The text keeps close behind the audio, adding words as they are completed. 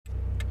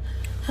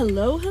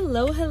Hello,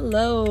 hello,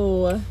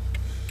 hello.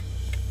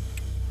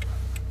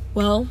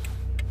 Well,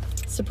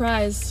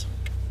 surprise.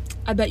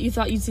 I bet you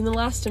thought you'd seen the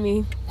last of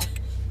me.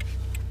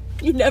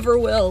 You never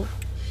will.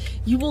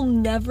 You will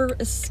never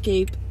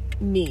escape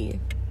me.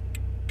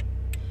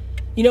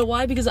 You know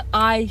why? Because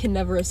I can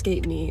never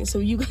escape me. So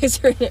you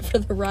guys are in it for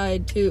the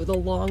ride too, the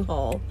long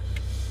haul.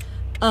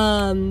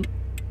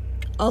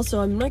 Also,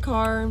 I'm in my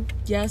car.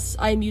 Yes,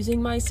 I'm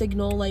using my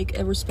signal like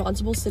a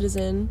responsible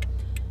citizen.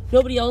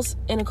 Nobody else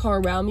in a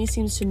car around me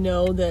seems to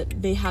know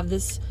that they have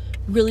this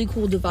really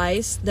cool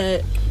device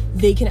that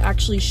they can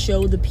actually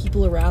show the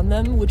people around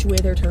them which way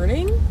they're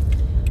turning.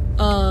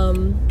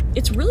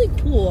 It's really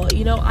cool.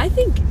 You know, I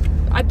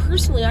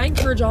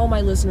encourage all my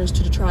listeners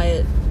to try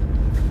it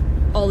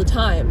all the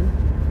time.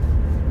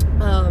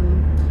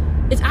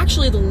 It's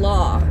actually the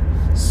law.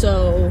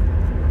 So,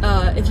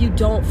 if you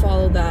don't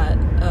follow that,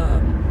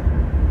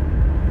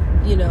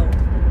 you know,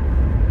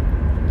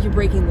 you're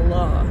breaking the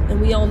law.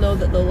 And we all know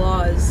that the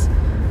law is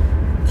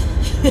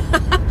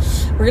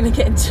we're gonna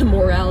get into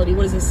morality.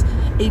 What is this,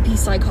 AP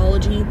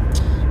psychology?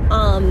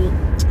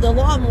 The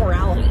law of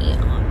morality.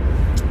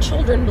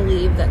 Children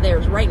believe that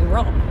there's right and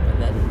wrong,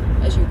 and then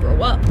as you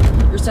grow up,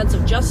 your sense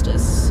of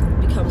justice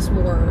becomes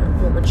more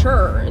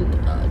mature and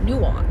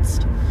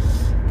nuanced.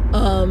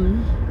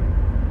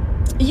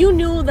 You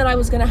knew that I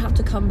was gonna have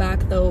to come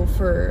back though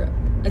for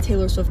a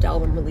Taylor Swift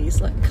album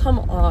release. Like, come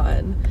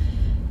on.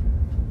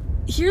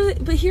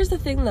 But here's the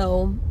thing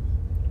though,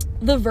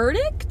 the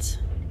verdict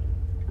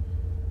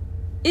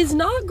is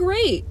not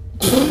great.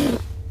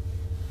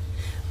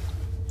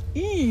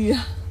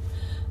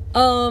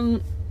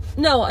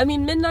 No, I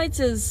mean, Midnights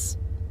is,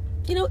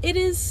 you know, it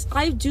is,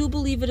 I do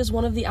believe it is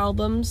one of the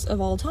albums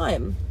of all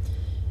time.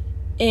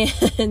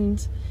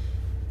 And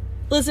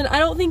listen, I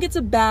don't think it's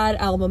a bad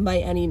album by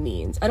any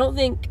means. I don't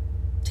think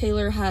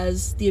Taylor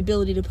has the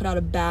ability to put out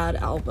a bad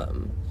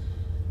album.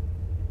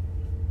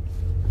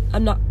 I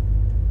don't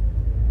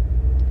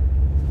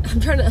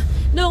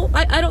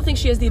think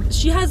she has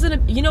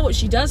you know what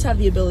she does have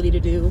the ability to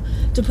do?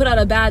 To put out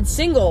a bad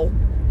single.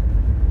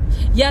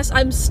 Yes,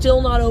 I'm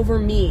still not over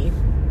me.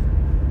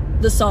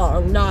 The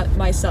song, not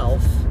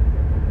myself.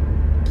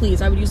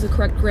 Please, I would use the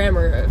correct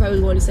grammar if I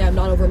was going to say I'm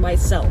not over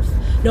myself.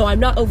 No, I'm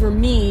not over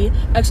me, !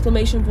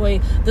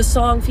 The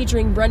song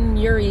featuring Brendon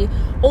Urie,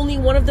 only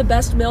one of the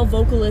best male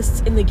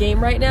vocalists in the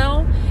game right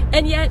now,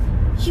 and yet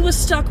he was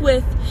stuck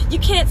with, you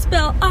can't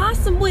spell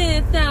awesome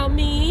without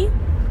me.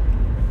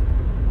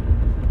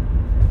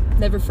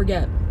 Never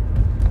forget.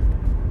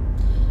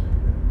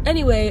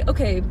 Anyway,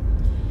 okay.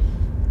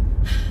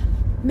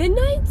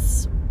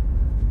 Midnights,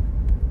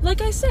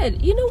 like I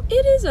said, you know,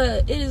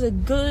 it is a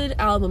good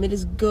album. It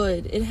is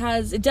good. It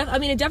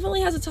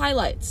definitely has its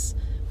highlights,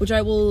 which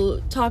I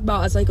will talk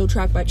about as I go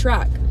track by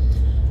track.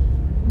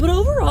 But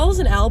overall, as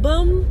an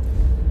album,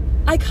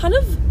 I kind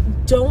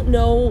of don't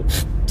know,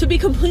 to be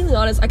completely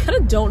honest, I kind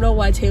of don't know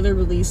why Taylor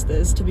released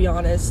this, to be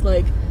honest.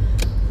 Like,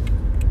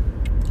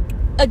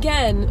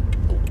 again,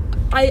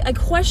 I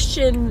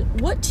question,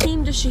 what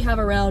team does she have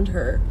around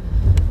her?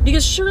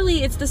 Because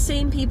surely it's the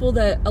same people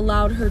that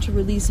allowed her to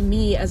release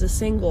Me as a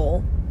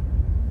single.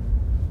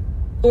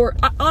 Or,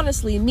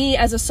 honestly, Me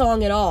as a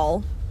song at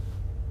all.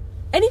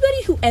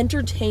 Anybody who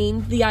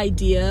entertained the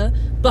idea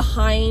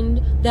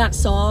behind that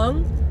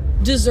song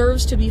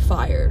deserves to be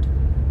fired.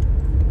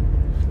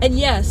 And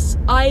yes,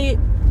 I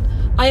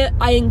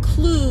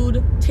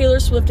include Taylor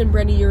Swift and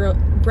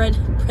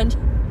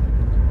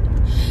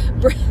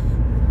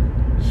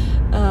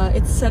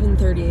it's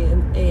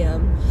 7:30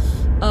 a.m.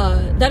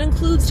 That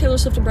includes Taylor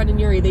Swift and Brendon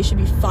Urie. They should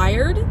be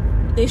fired.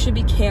 They should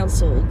be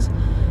canceled.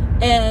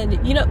 And,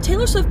 you know,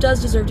 Taylor Swift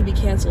does deserve to be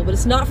canceled, but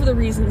it's not for the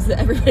reasons that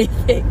everybody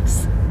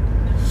thinks.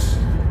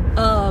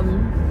 I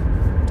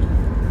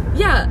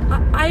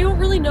don't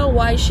really know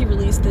why she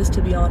released this,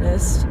 to be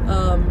honest.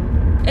 I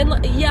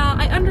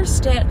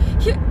understand.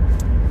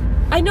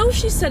 I know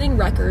she's setting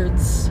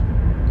records,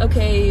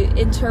 okay,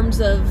 in terms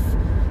of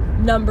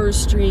numbers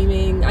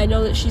streaming. I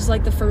know that she's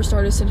like the first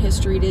artist in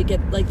history to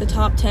get like the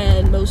top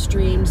 10 most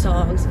streamed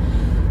songs.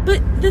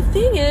 But the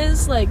thing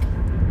is, like,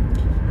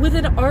 with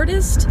an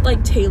artist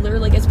like Taylor,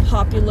 like as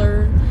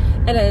popular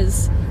and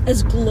as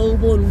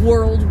global and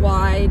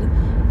worldwide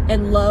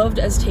and loved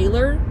as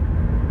Taylor,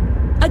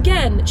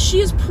 again, she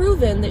has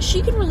proven that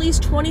she can release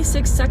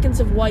 26 seconds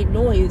of white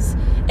noise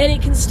and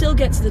it can still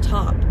get to the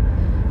top.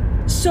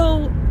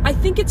 So I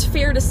think it's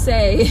fair to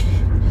say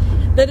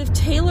that if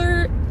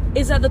Taylor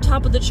is at the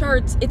top of the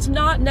charts, it's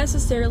not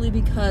necessarily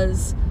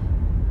because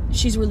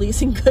she's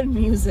releasing good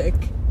music.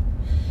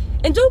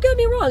 And don't get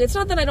me wrong, it's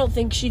not that I don't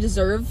think she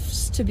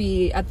deserves to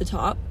be at the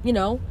top, you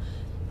know.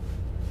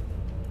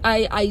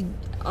 I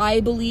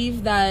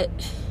believe that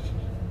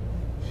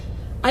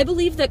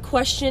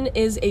Question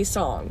is a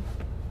song.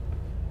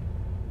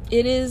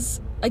 It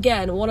is,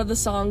 again, one of the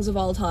songs of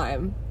all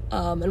time.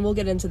 And we'll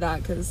get into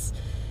that, because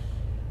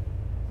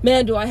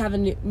man, do I have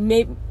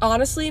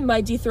honestly,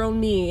 might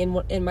dethrone me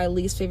in my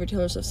least favorite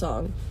Taylor Swift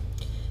song.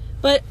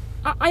 But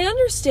I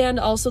understand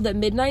also that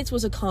Midnights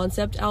was a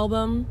concept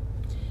album,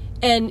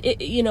 And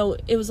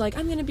it was like,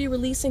 I'm going to be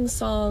releasing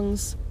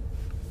songs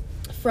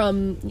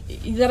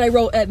that I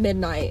wrote at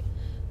midnight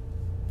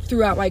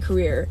throughout my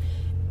career.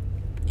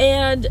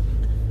 And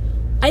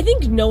I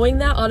think knowing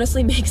that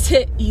honestly makes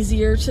it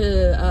easier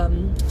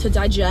to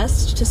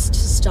digest, to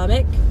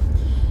stomach,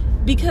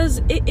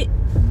 because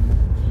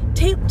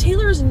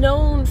Taylor's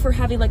known for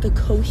having like a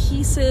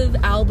cohesive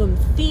album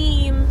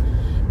theme.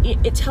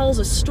 It tells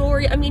a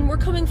story. I mean, we're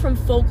coming from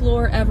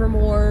Folklore,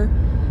 Evermore,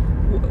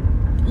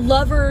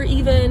 Lover,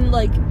 even,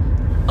 like,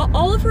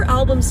 all of her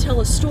albums tell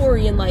a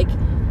story, and like,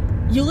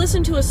 you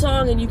listen to a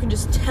song and you can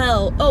just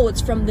tell, oh,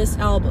 it's from this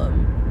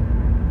album.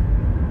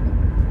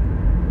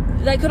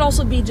 That could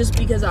also be just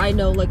because I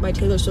know, like, my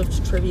Taylor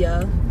Swift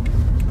trivia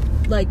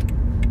like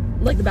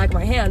the back of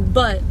my hand,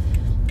 but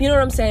you know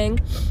what I'm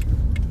saying?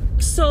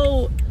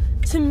 So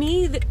to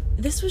me,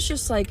 this was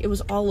just like, it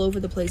was all over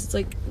the place. It's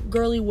like,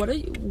 girly, what are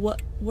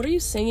you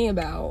singing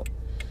about?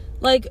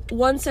 Like,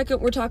 1 second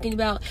we're talking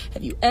about,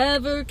 have you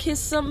ever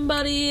kissed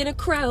somebody in a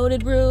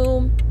crowded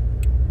room?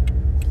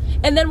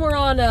 And then we're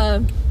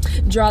on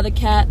draw the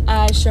cat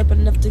eye sharp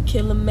enough to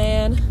kill a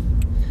man.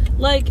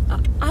 Like,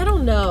 I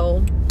don't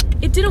know.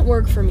 It didn't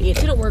work for me.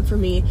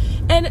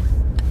 And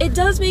it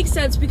does make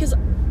sense because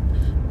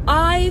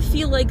I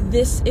feel like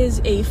this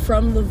is a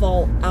From the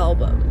Vault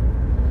album.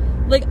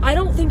 Like, I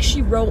don't think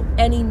she wrote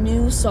any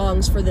new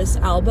songs for this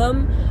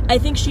album. I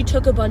think she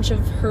took a bunch of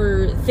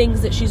her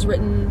things that she's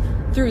written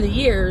through the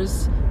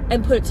years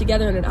and put it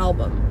together in an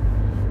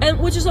album. And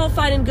which is all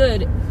fine and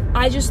good.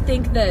 I just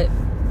think that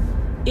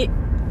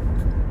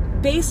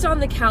based on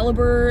the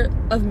caliber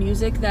of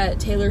music that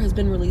Taylor has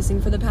been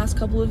releasing for the past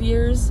couple of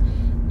years,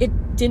 it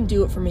didn't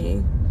do it for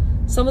me.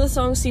 Some of the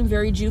songs seem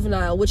very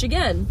juvenile, which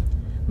again,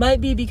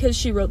 might be because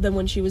she wrote them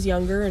when she was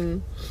younger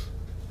and,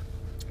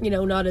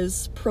 not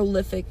as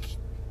prolific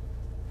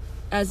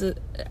as a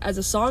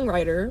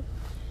songwriter.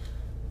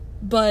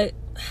 But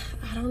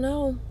I don't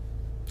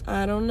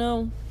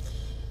know.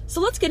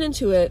 So let's get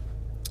into it.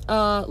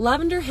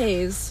 Lavender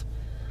Haze.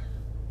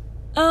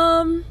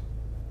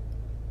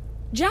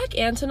 Jack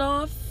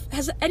Antonoff,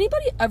 has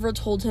anybody ever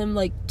told him,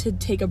 like, to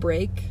take a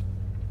break?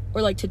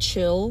 Or, like, to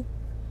chill?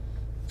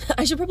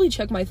 I should probably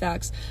check my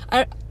facts.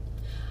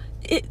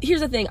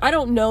 Here's the thing. I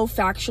don't know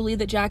factually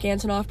that Jack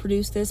Antonoff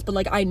produced this, but,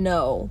 like, I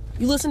know.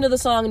 You listen to the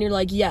song and you're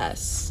like,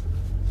 yes.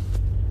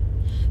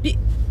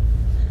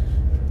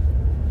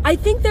 I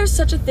think there's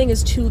such a thing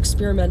as too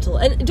experimental.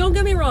 And don't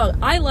get me wrong,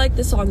 I like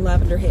the song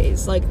Lavender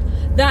Haze. Like,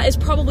 that is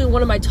probably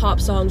one of my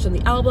top songs on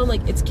the album.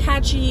 Like, it's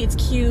catchy, it's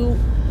cute.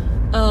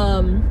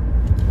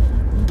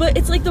 But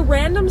it's like the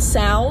random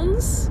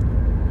sounds.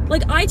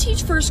 Like, I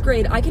teach first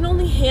grade. I can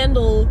only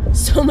handle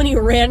so many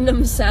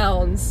random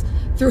sounds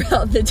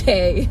throughout the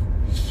day.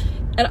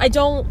 And I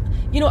don't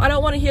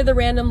want to hear the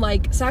random,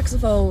 like,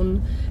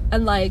 saxophone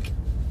and, like,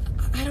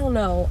 I don't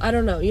know.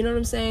 You know what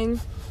I'm saying?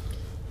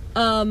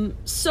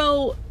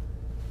 So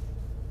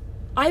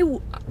I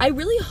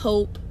really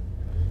hope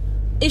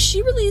if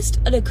she released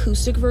an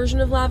acoustic version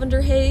of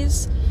Lavender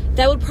Haze,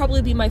 that would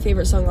probably be my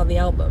favorite song on the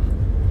album.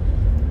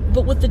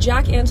 But with the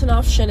Jack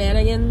Antonoff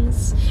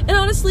shenanigans, and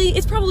honestly,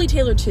 it's probably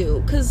Taylor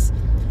too, because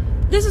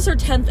this is her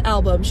 10th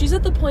album. She's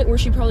at the point where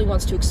she probably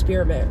wants to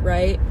experiment,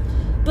 right?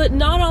 But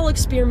not all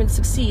experiments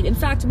succeed. In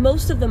fact,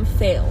 most of them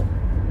fail.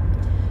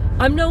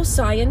 I'm no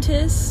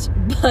scientist,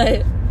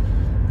 but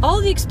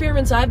all the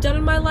experiments I've done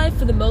in my life,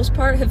 for the most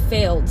part, have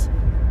failed.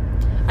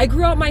 I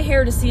grew out my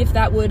hair to see if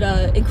that would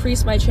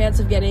increase my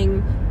chance of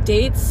getting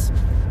dates.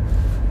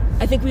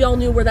 I think we all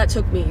knew where that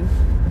took me.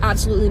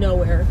 Absolutely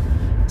nowhere.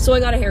 So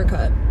I got a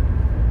haircut.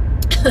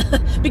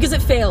 Because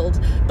it failed.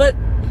 But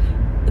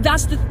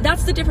that's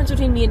the difference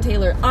between me and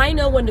Taylor. I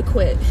know when to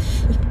quit.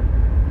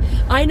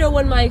 I know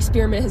when my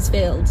experiment has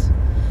failed.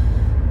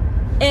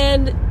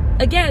 And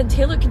again,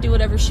 Taylor can do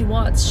whatever she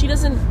wants.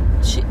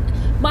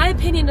 My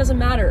opinion doesn't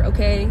matter,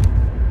 okay?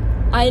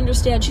 I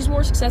understand. She's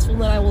more successful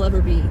than I will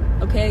ever be,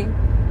 okay?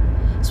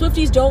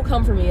 Swifties, don't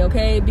come for me,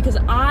 okay? Because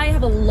I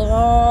have a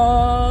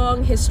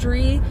long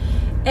history,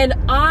 and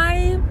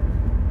I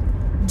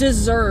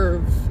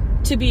deserve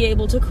to be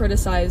able to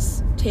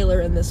criticize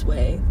Taylor in this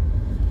way.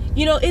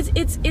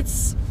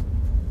 It's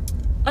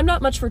I'm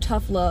not much for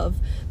tough love,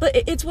 but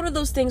it's one of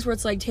those things where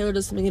it's like Taylor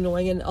does something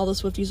annoying and all the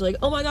Swifties are like,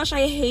 oh my gosh,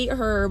 I hate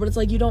her, but it's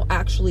like, you don't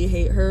actually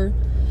hate her.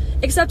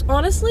 Except,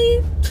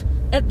 honestly,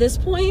 at this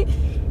point,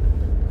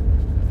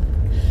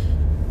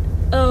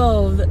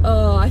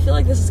 I feel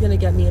like this is gonna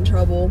get me in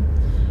trouble.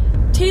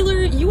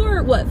 Taylor, you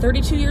are,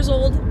 32 years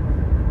old?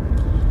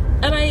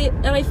 And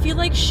I feel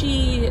like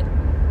she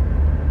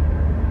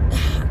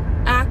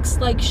acts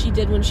like she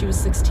did when she was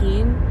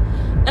 16.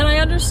 And I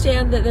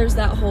understand that there's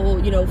that whole,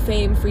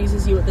 fame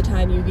freezes you at the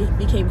time you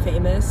became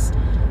famous.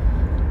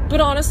 But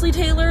honestly,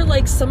 Taylor,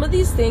 like, some of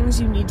these things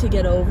you need to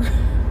get over.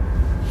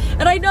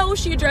 And I know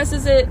she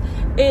addresses it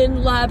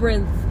in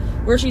Labyrinth,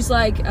 where she's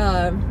like,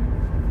 I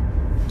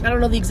don't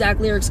know the exact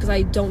lyrics because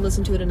I don't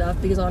listen to it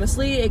enough, because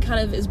honestly, it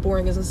kind of is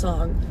boring as a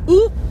song.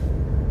 Oop!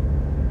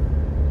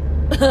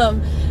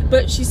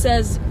 But she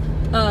says,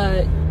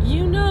 I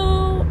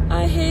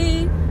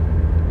hate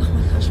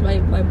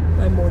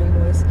morning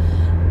voice.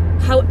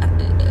 How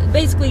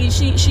basically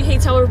she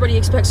hates how everybody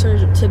expects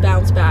her to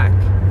bounce back.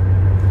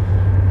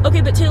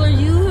 Okay, but Taylor,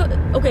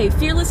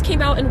 Fearless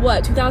came out in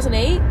what,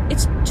 2008?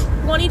 It's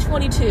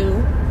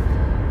 2022.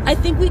 I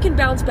think we can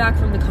bounce back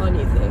from the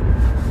Kanye thing.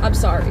 I'm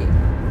sorry.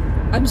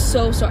 I'm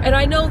so sorry. And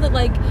I know that,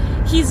 like,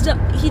 he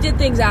did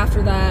things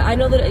after that. I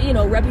know that, you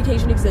know,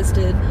 Reputation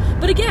existed.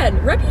 But again,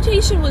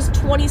 Reputation was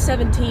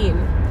 2017.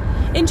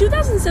 In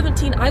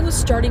 2017, I was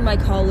starting my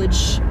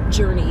college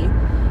journey.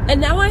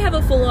 And now I have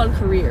a full-on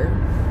career.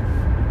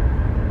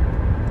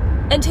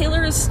 And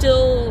Taylor is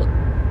still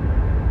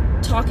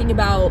talking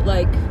about,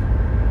 like,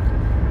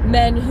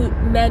 men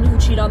who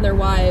cheat on their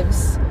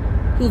wives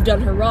who've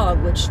done her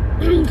wrong, which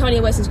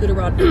Kanye West is good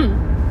around.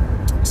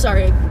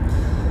 Sorry.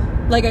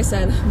 Like I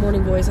said,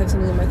 morning voice, I have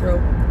something in my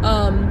throat.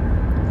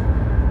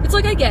 It's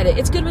like, I get it.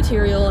 It's good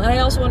material, and I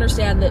also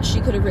understand that she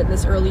could have written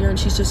this earlier and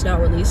she's just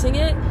now releasing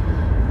it.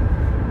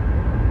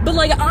 But,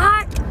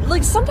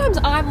 like, sometimes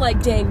I'm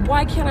like, dang,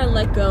 why can't I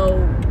let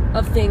go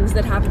of things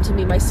that happened to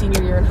me my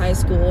senior year in high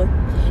school?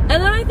 And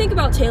then I think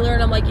about Taylor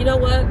and I'm like, you know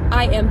what?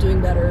 I am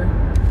doing better.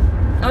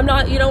 I'm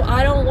not, you know,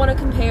 I don't want to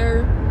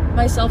compare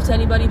myself to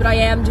anybody, but I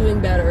am doing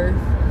better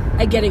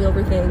at getting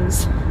over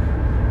things.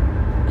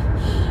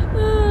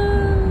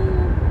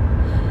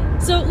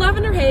 So,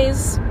 Lavender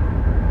Haze,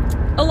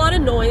 a lot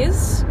of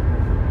noise.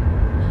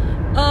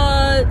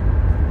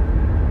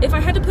 If I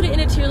had to put it in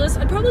a tier list,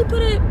 I'd probably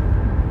put it...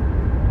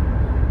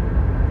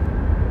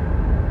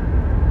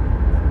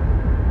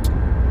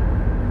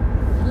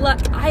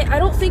 I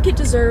don't think it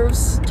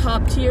deserves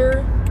top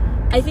tier.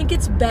 I think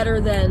it's better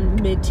than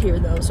mid tier,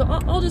 though. So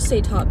I'll just say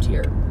top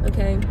tier,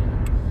 okay?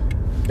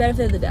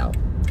 Benefit of the doubt.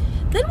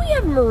 Then we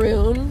have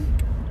Maroon.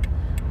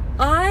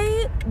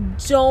 I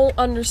don't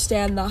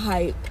understand the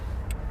hype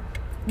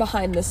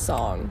behind this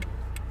song.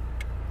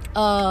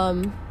 I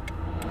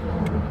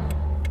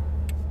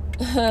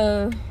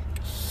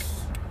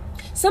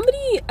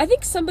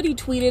think somebody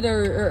tweeted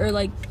or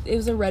like, it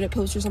was a Reddit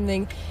post or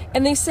something,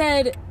 and they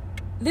said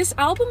this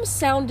album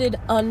sounded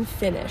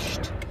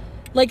unfinished.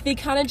 Like, they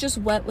kind of just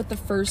went with the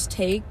first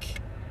take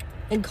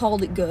and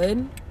called it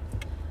good.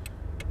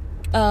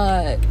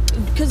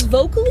 Because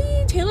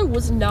vocally, Taylor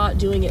was not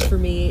doing it for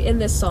me in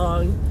this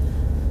song.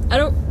 I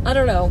don't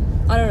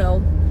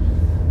know.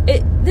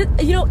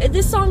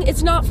 This song,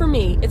 it's not for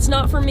me. It's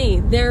not for me.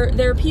 There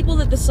are people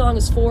that this song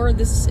is for.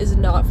 This is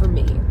not for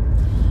me.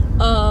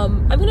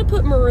 I'm gonna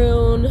put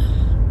Maroon,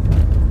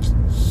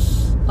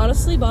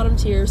 honestly, bottom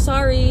tier.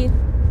 Sorry.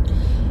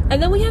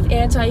 And then we have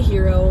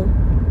Anti-Hero.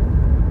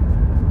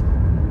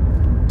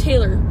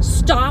 Taylor,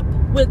 stop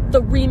with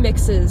the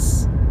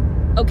remixes,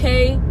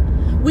 okay?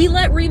 We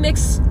let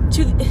remix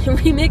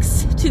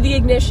to the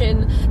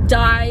Ignition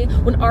die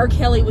when R.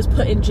 Kelly was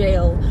put in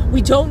jail.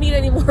 We don't need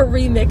any more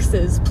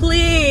remixes,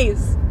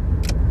 please.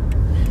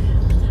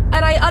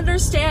 And I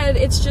understand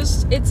at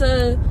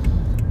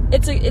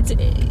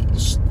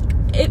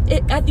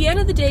the end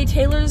of the day,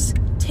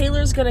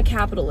 Taylor's gonna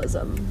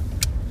capitalism.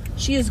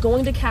 She is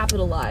going to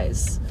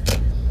capitalize.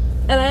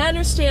 And I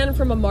understand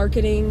from a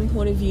marketing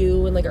point of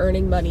view and, like,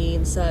 earning money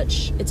and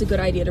such, it's a good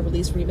idea to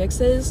release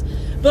remixes.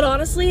 But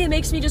honestly, it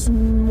makes me just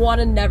want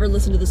to never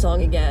listen to the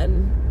song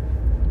again.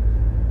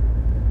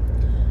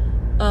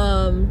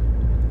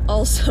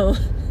 Also,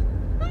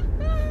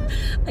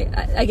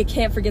 I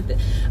can't forget that.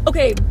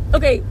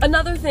 Okay,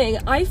 another thing.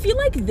 I feel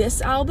like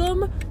this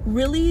album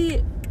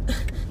really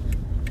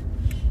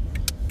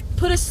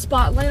put a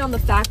spotlight on the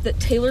fact that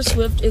Taylor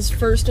Swift is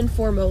first and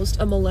foremost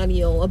a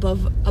millennial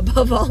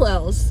above all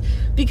else,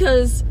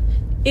 because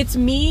it's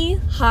me.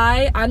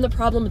 Hi, I'm the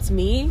problem. It's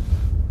me.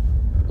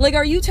 Like,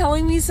 are you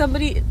telling me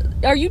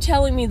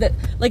that,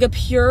 like, a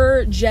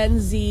pure Gen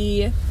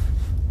Z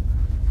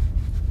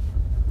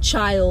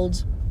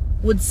child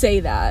would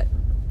say that?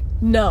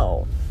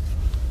 No.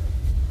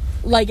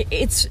 Like,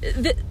 it's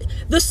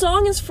the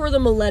song is for the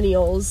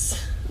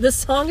millennials. The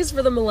song is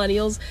for the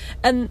millennials.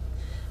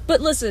 But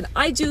listen,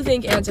 I do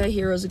think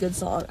Anti-Hero is a good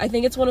song. I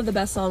think it's one of the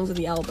best songs of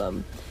the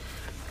album.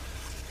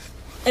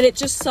 And it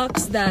just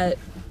sucks that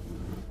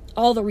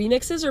all the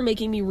remixes are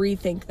making me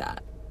rethink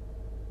that.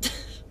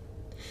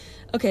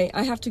 Okay,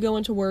 I have to go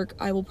into work.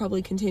 I will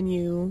probably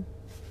continue,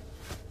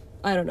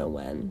 I don't know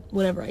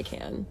whenever I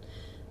can.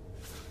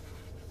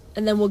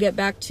 And then we'll get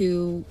back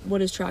to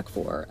what is track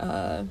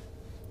 4.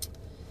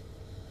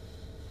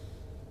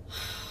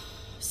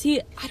 See,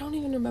 I don't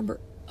even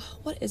remember.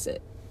 What is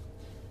it?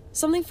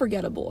 Something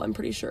forgettable, I'm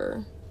pretty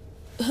sure.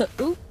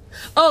 Ooh.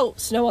 Oh,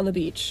 Snow on the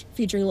Beach,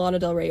 featuring Lana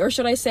Del Rey. Or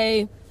should I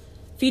say,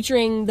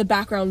 featuring the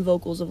background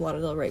vocals of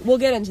Lana Del Rey. We'll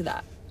get into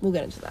that.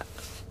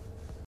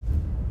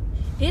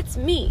 It's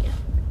me.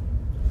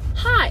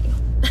 Hi.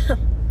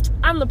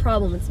 I'm the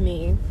problem, it's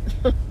me.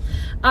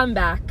 I'm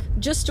back,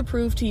 just to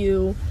prove to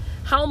you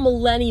how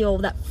millennial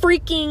that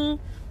freaking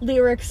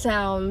lyric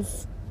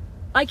sounds.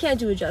 I can't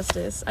do it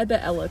justice. I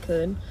bet Ella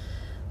could.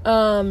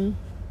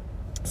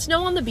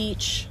 Snow on the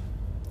Beach.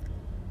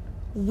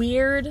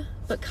 Weird,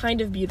 but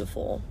kind of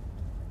beautiful.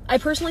 I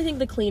personally think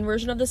the clean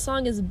version of this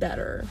song is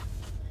better.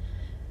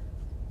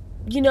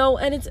 you know,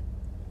 and it's,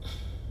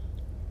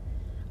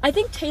 I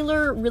think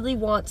Taylor really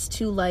wants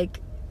to, like,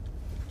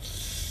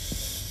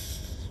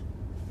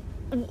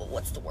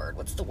 what's the word?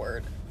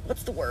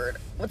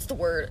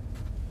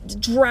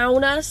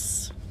 Drown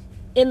us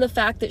in the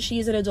fact that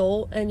she's an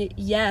adult, and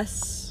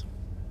yes,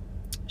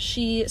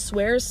 she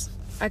swears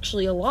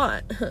actually a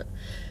lot.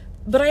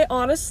 But I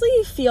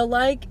honestly feel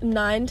like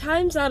 9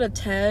 times out of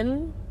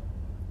 10,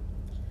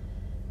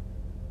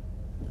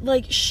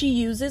 like, she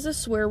uses a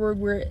swear word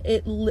where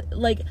it,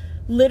 like,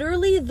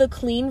 literally the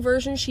clean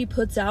version she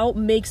puts out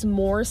makes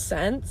more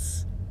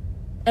sense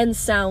and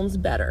sounds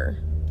better.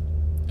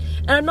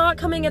 And I'm not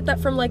coming at that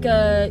from, like,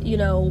 a, you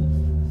know,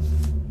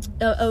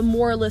 a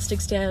moralistic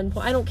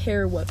standpoint. I don't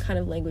care what kind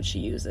of language she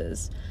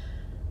uses.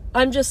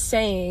 I'm just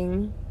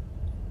saying,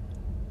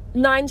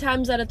 9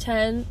 times out of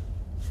 10,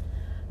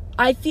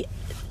 I feel,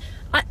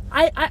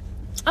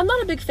 I'm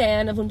not a big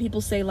fan of when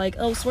people say, like,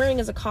 oh, swearing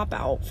is a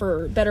cop-out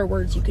for better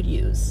words you could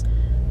use.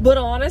 But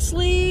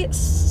honestly,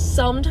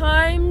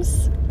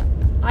 sometimes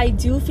I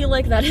do feel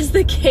like that is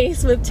the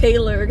case with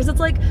Taylor. Because it's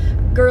like,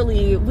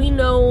 girly, we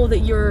know that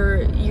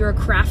you're a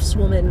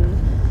craftswoman.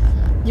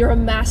 You're a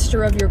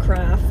master of your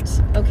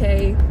craft,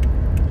 okay?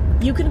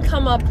 You can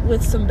come up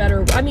with some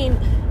better... I mean,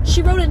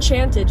 she wrote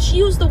Enchanted. She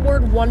used the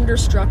word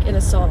wonderstruck in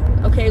a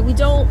song, okay? We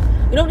don't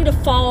need to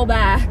fall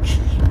back.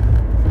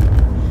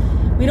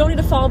 We don't need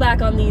to fall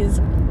back on these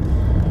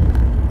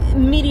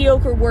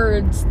mediocre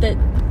words that,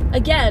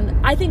 again,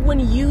 I think when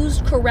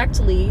used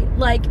correctly,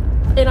 like,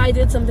 and I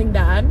did something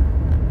bad,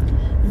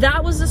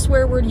 that was the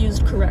swear word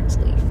used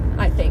correctly,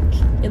 I think,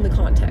 in the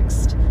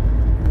context.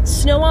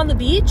 Snow on the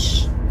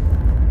beach?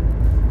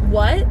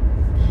 What?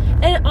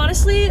 And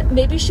honestly,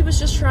 maybe she was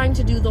just trying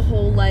to do the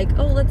whole, like,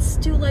 oh, let's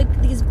do,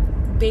 like, these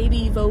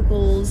baby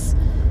vocals.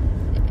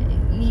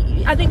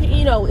 I think,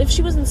 you know, if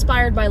she was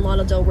inspired by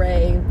Lana Del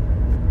Rey,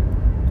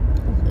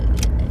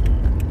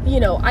 you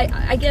know,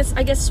 I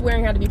guess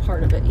swearing had to be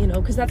part of it, you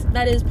know, because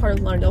that is part of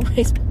Lana Del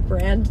Rey's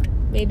brand,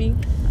 maybe.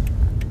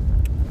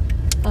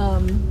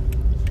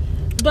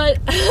 But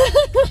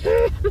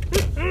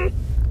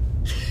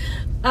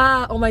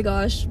oh my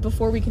gosh,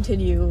 before we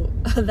continue,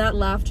 that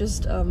laugh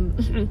just,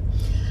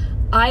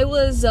 I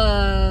was,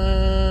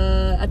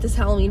 at this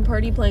Halloween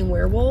party playing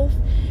Werewolf,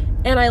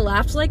 and I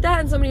laughed like that,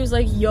 and somebody was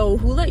like, yo,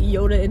 who let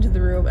Yoda into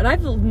the room? And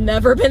I've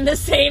never been the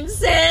same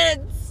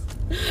since.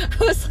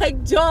 I was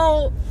like,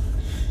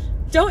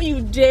 don't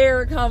you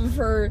dare come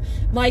for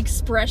my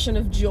expression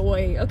of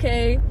joy,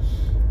 okay?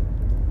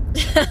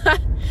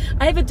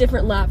 I have a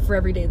different laugh for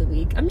every day of the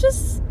week. I'm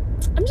just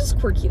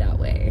quirky that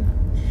way.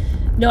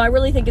 No, I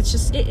really think it's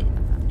just,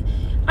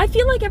 I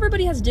feel like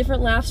everybody has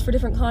different laughs for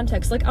different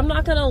contexts. Like, I'm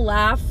not gonna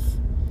laugh,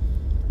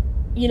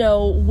 you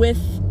know, with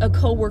a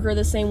coworker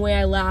the same way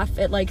I laugh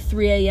at, like,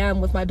 3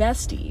 a.m. with my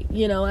bestie.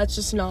 You know, that's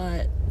just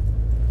not,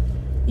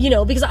 you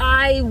know, because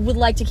I would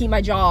like to keep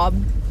my job,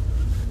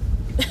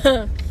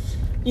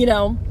 you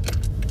know,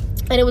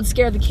 and it would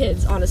scare the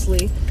kids,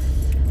 honestly.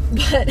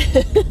 But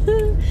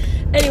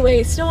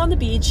anyway, Snow on the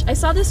Beach. I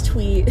saw this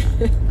tweet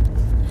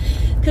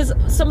because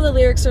some of the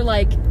lyrics are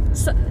like,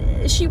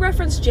 she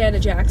referenced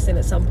Janet Jackson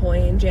at some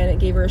point, and Janet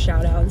gave her a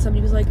shout out, and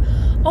somebody was like,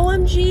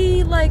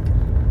 OMG, like,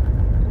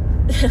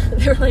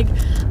 they're like,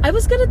 I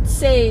was gonna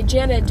say,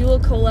 Janet, do a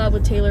collab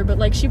with Taylor, but,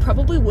 like, she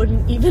probably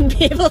wouldn't even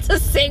be able to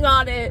sing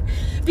on it,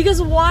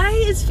 because why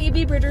is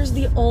Phoebe Bridgers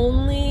the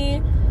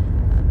only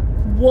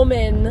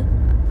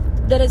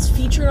woman that is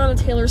featured on a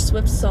Taylor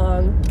Swift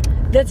song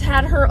that's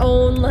had her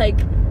own, like,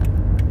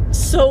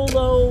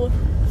 solo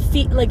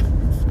like,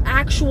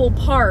 actual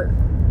part?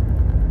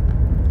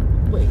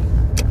 Wait,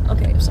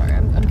 okay, sorry,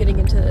 I'm getting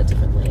into a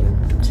different lane.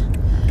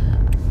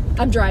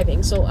 I'm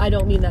driving, so I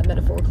don't mean that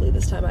metaphorically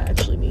this time. I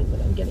actually mean that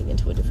I'm getting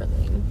into a different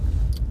lane.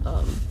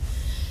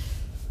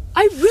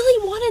 I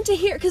really wanted to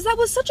hear, because that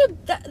was such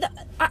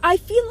I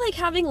feel like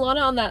having Lana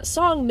on that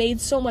song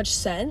made so much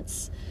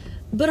sense,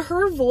 but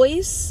her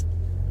voice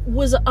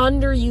was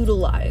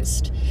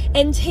underutilized.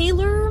 And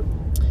Taylor,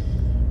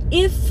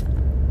 if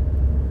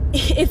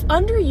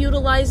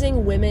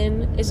underutilizing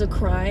women is a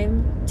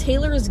crime,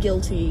 Taylor is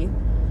guilty.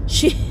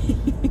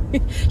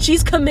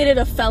 She's committed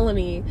a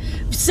felony,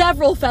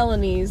 several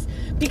felonies,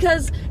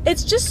 because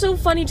it's just so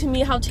funny to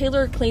me how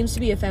Taylor claims to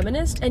be a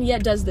feminist and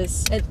yet does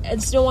this,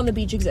 and Snow on the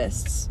Beach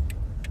exists.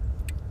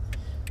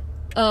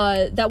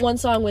 That one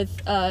song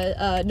with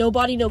No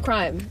Body, No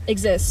Crime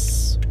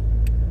exists.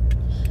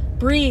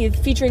 Breathe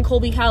featuring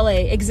Colby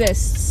Calais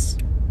exists.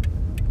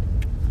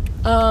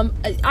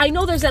 I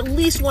know there's at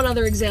least one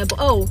other example.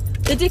 Oh,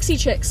 the Dixie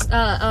Chicks,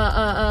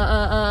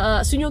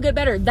 Soon You'll Get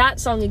Better, that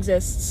song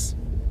exists.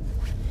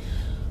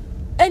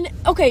 And,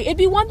 okay, it'd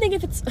be one thing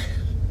if it's...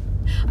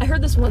 I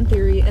heard this one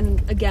theory,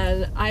 and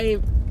again, I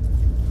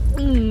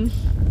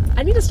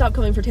need to stop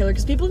coming for Taylor,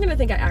 because people are going to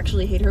think I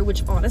actually hate her,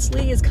 which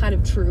honestly is kind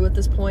of true at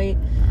this point.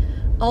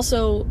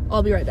 Also,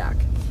 I'll be right back.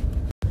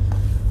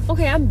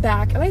 Okay, I'm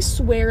back, and I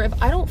swear, if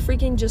I don't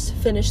freaking just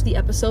finish the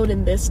episode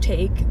in this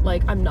take,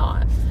 like, I'm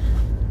not.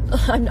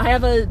 I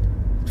have a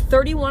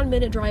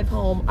 31-minute drive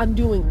home. I'm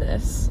doing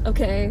this,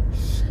 okay?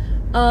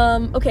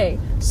 Okay,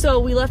 so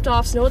we left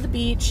off Snow at the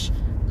Beach.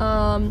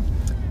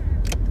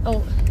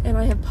 Oh, and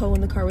I have Poe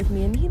in the car with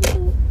me, and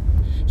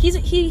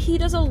he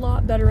does a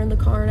lot better in the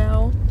car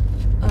now.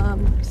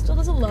 Still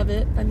doesn't love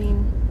it. I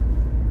mean,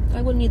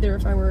 I wouldn't either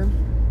if I were,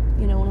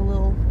 in a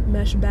little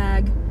mesh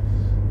bag.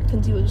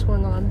 Couldn't see what was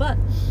going on, but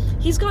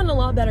he's gotten a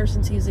lot better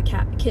since he was a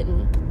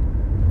kitten.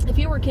 If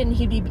he were a kitten,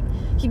 he'd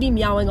be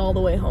meowing all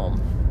the way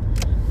home.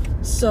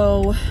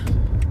 So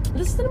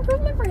this is an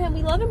improvement for him.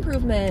 We love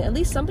improvement. At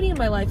least somebody in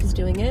my life is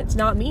doing it. It's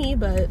not me,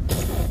 but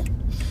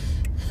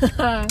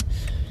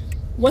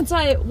once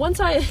I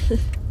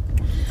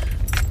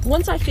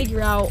figure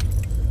out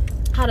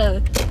how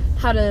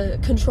to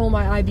control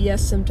my IBS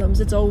symptoms,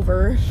 it's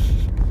over.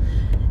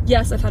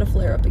 Yes, I've had a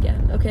flare up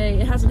again. Okay,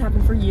 it hasn't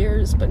happened for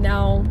years, but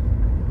now,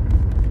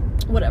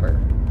 whatever.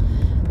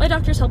 My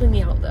doctor's helping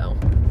me out though.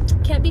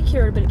 Can't be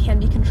cured, but it can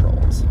be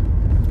controlled.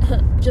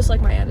 Just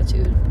like my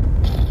attitude.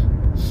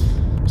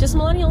 Just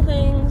millennial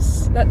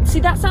things. That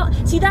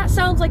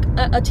sounds like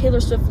a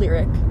Taylor Swift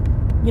lyric.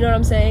 You know what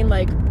I'm saying?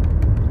 Like,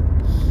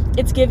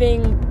 it's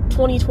giving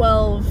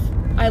 2012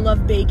 I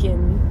love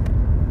bacon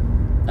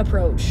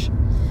approach.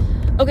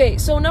 Okay,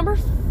 so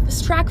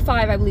track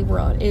 5 I believe we're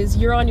on is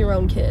You're on Your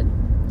Own, Kid.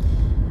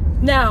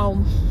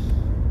 Now,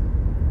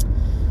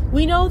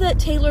 we know that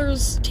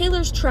Taylor's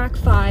track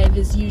 5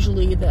 is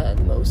usually the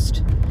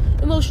most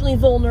emotionally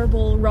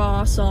vulnerable,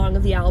 raw song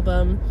of the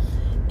album.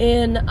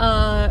 In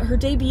her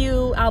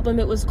debut album,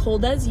 it was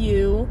Cold As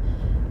You.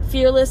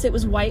 Fearless, it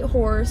was White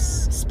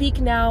Horse. Speak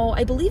Now,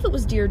 I believe it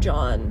was Dear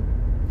John.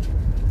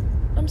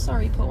 I'm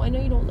sorry, Poe, I know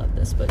you don't love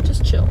this, but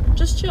just chill.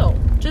 Just chill.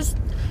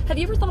 Have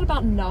you ever thought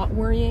about not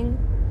worrying?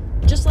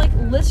 Just,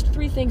 list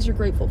 3 things you're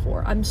grateful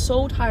for. I'm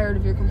so tired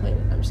of your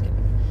complaining. I'm just kidding.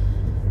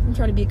 I'm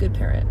trying to be a good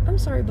parent. I'm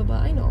sorry, Bubba,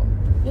 I know.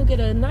 You'll get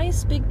a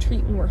nice big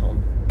treat when we're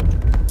home.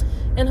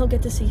 And he'll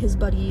get to see his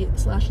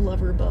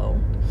buddy/lover, Beau.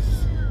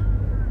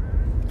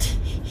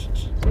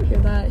 Do you hear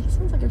that? He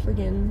sounds like a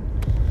friggin'...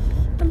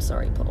 I'm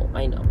sorry, Poe.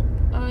 I know.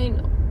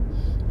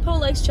 Poe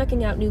likes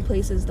checking out new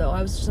places, though.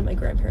 I was just at my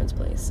grandparents'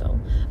 place, so...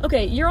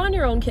 Okay, You're on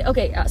Your Own, Kid.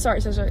 Okay,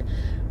 sorry.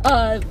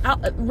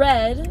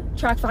 Red,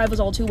 track 5 was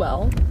All Too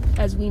Well.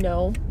 As we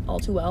know, all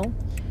too well.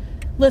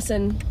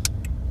 Listen...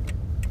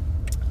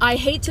 I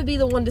hate to be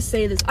the one to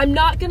say this. I'm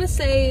not gonna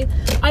say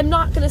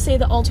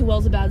that All Too Well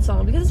is a bad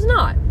song, because it's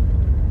not.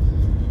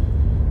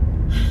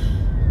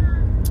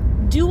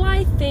 Do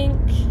I think...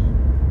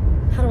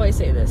 How do I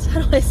say this?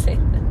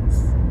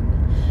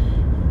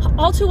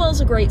 All Too Well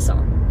is a great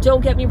song.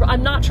 Don't get me wrong.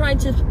 I'm not trying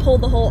to pull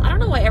the whole, I don't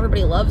know why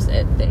everybody loves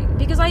it thing,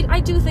 because I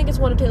do think it's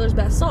one of Taylor's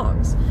best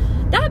songs.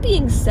 That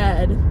being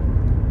said,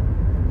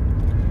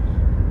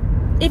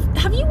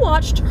 have you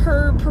watched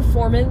her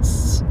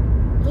performance?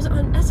 Was it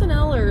on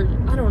SNL or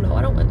I don't know.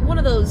 One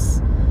of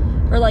those,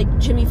 or like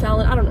Jimmy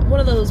Fallon. I don't know. One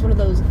of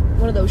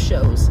those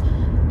shows.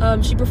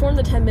 She performed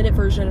the 10-minute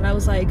version, and I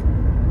was like,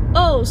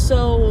 oh,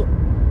 so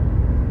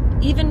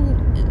even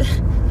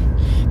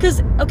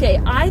because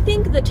okay, I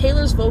think that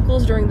Taylor's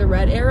vocals during the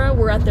Red era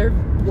were at their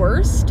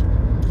worst,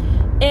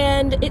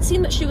 and it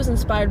seemed that she was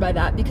inspired by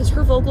that because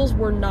her vocals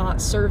were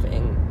not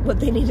serving what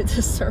they needed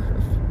to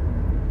serve.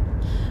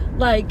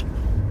 Like,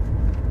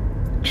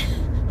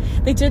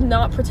 they did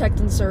not protect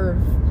and serve,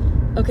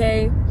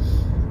 okay?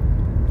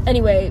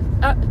 Anyway,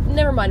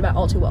 never mind about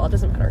All Too Well, it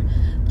doesn't matter.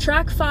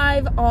 Track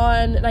 5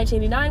 on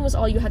 1989 was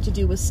All You Had to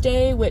Do Was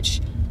Stay, which,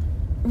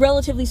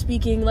 relatively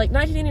speaking, like,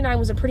 1989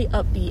 was a pretty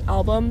upbeat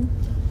album.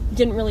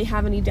 Didn't really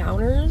have any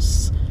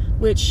downers,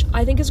 which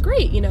I think is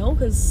great, you know,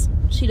 because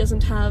she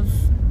doesn't have,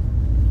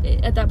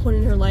 at that point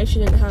in her life, she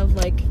didn't have,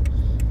 like,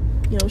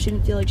 you know, she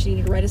didn't feel like she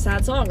needed to write a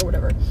sad song or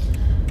whatever.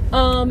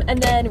 And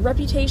then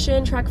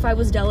Reputation, track 5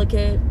 was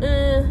Delicate.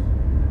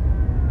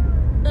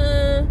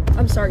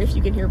 I'm sorry if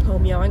you can hear Poe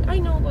meowing. I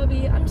know,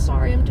 Bubby. I'm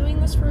sorry. I'm doing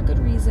this for a good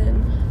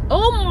reason.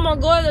 Oh my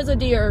god, there's a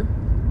deer.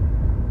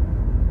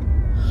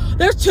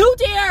 There's 2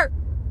 deer!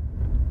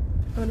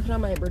 I'm gonna put on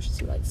my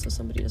emergency lights so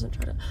somebody doesn't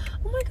try to...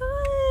 Oh my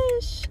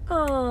gosh!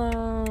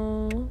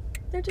 Oh,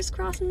 they're just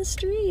crossing the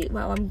street.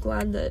 Wow, I'm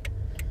glad that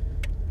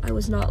I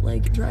was not,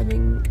 like,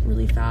 driving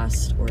really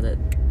fast or that...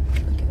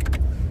 Okay.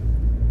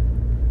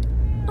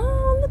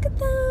 Oh, look at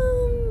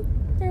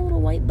them! Their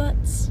little white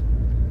butts.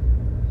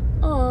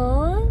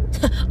 Aww.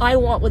 I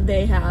want what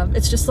they have.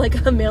 It's just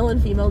like a male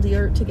and female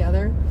deer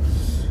together.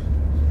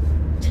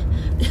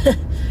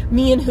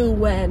 Me and who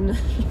when?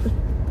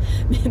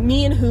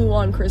 Me and who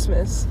on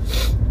Christmas.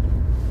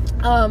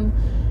 And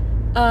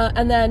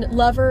then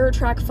Lover,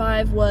 track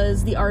 5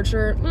 was The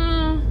Archer.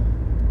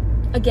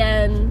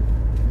 Again.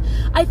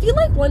 I feel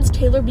like once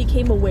Taylor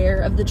became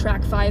aware of the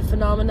track 5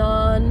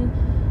 phenomenon,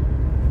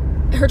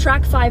 her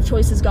track 5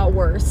 choices got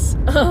worse.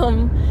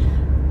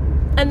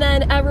 And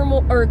then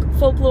Evermore, or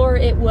Folklore,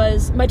 it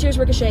was My Tears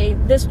Ricochet.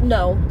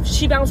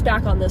 She bounced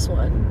back on this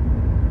one.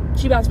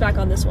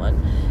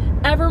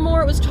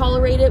 Evermore, it was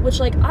Tolerated, which,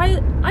 like,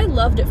 I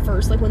loved it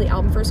first, like, when the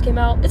album first came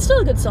out. It's still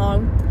a good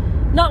song.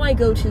 Not my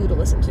go-to to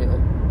listen to.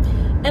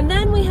 And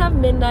then we have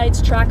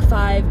Midnight's track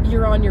 5,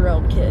 You're on Your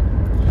Own, Kid.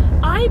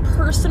 I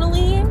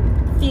personally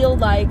feel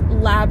like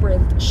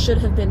Labyrinth should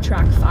have been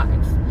track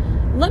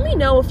 5. Let me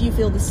know if you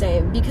feel the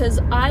same, because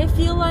I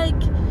feel like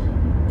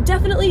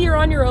definitely You're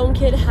on Your Own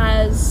Kid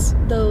has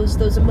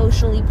those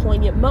emotionally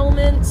poignant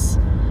moments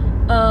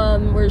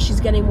where she's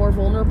getting more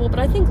vulnerable, but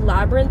I think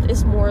Labyrinth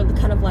is more the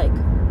kind of like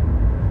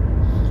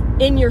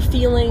in your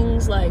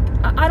feelings, like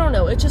I don't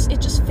know, it just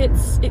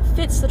fits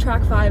the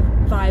track 5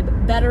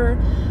 vibe better.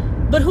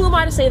 But who am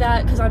I to say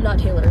that, because I'm not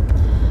Taylor.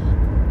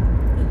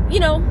 You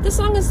know, this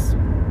song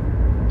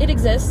it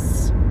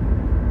exists.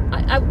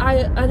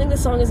 I think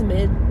this song is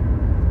mid.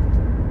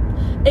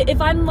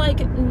 If I'm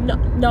like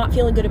not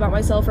feeling good about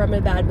myself, or I'm in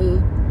a bad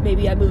mood,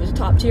 maybe I move it to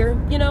top tier,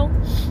 you know?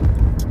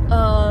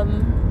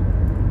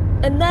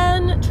 And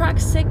then track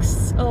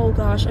 6, oh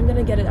gosh, I'm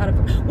gonna get it out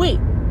of, wait.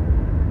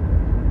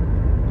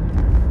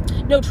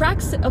 No,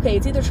 okay,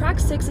 it's either track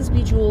 6 is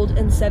Bejeweled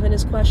and 7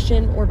 is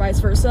Question, or vice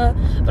versa,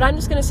 but I'm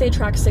just gonna say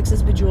track 6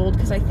 is Bejeweled,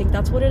 because I think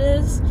that's what it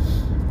is.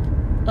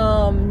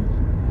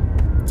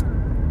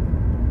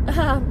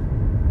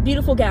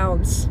 Beautiful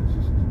gowns.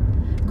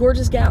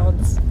 Gorgeous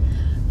gowns.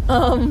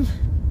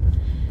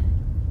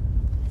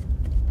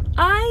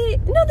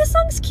 This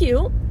song's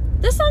cute.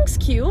 This song's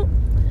cute.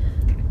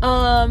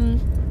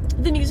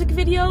 The music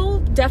video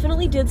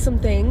definitely did some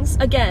things.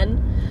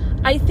 Again,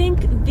 I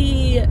think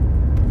the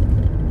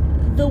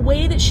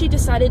way that she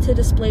decided to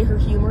display her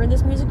humor in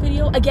this music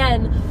video,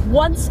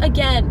 once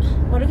again,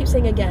 why do I keep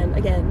saying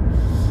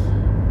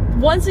again?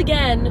 Once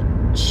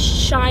again,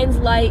 shines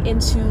light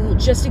into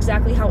just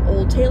exactly how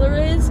old Taylor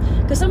is.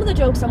 Because some of the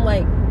jokes, I'm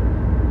like,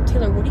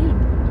 Taylor,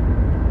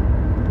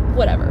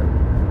 whatever.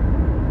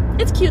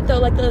 It's cute though,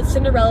 like the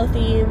Cinderella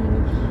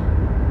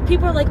theme.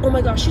 People are like, oh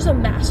my gosh, she's a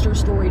master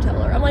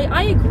storyteller. I'm like,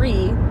 I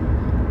agree,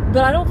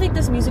 but I don't think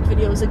this music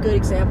video is a good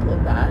example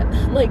of that.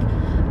 Like,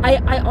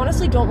 I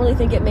honestly don't really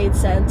think it made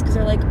sense, because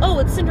they're like, oh,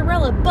 it's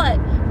Cinderella, but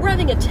we're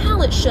having a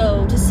talent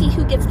show to see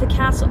who gets the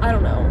castle. I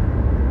don't know.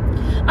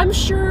 I'm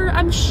sure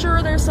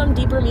there's some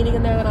deeper meaning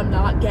in there that I'm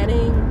not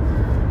getting,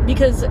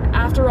 because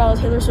after all,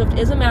 Taylor Swift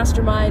is a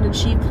mastermind and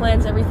she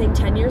plans everything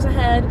 10 years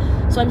ahead,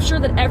 so I'm sure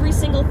that every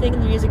single thing in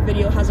the music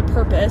video has a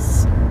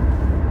purpose,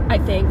 I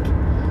think.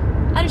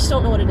 I just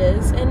don't know what it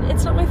is, and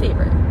it's not my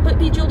favorite. But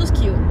Bejeweled is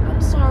cute.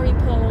 I'm sorry,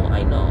 Poe,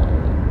 I know.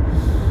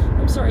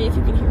 I'm sorry if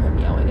you can hear him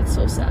meowing, it's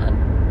so sad.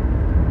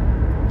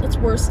 It's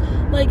worse,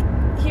 like,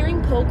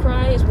 hearing Poe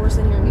cry is worse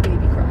than hearing a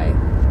baby cry.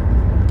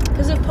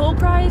 Because if Poe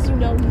cries, you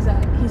know he's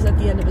at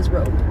the end of his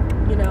rope,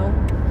 you know?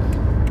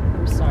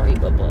 I'm sorry,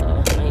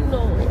 Bubba. I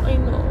know.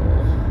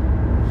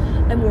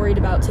 I'm worried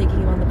about taking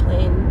him on the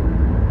plane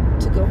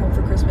to go home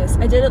for Christmas.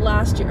 I did it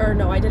last year, or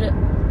no, I did it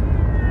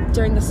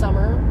during the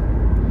summer.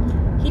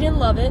 He didn't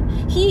love it.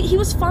 He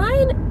was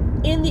fine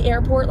in the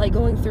airport, like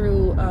going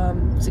through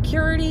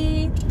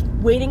security,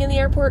 waiting in the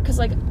airport, because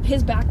like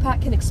his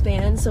backpack can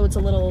expand, so it's a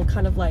little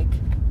kind of like,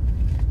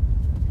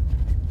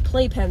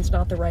 playpen's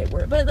not the right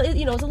word, but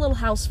you know, it's a little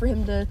house for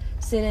him to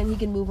sit in. He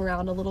can move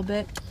around a little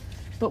bit.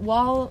 But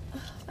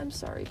I'm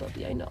sorry,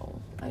 Bubby, I know.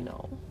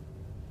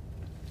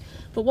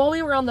 But while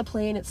we were on the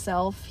plane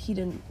itself, he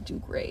didn't do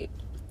great.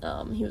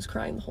 He was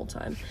crying the whole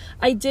time.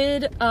 I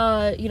did,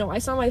 I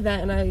saw my vet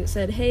and I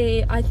said,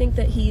 hey, I think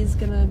that he's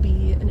gonna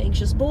be an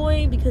anxious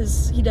boy,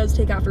 because he does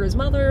take after his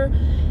mother,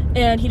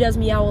 and he does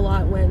meow a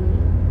lot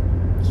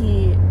when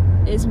he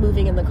is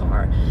moving in the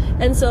car.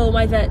 And so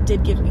my vet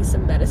did give me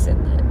some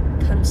medicine that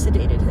kind of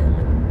sedated him,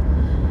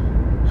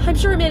 and I'm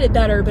sure it made it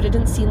better, but it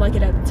didn't seem like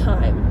it at the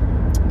time.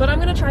 But I'm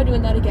gonna try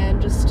doing that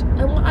again.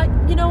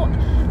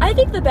 I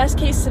think the best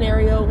case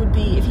scenario would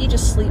be if he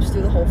just sleeps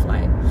through the whole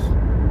flight.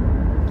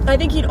 I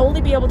think he'd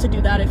only be able to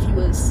do that if he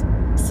was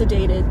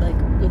sedated, like,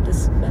 with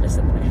this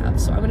medicine that I have,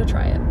 so I'm gonna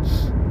try it.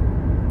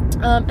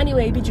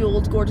 Anyway,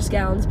 Bejeweled, gorgeous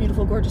gowns,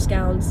 beautiful, gorgeous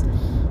gowns.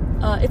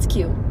 It's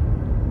cute.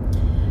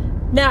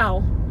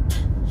 Now,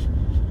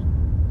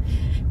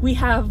 we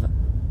have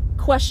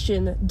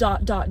question, ...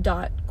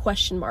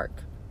 question mark.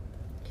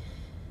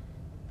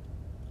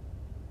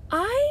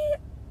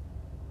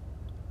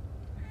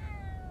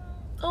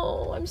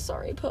 Oh, I'm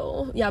sorry,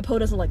 Poe. Yeah, Poe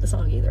doesn't like the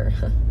song either.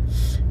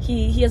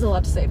 He has a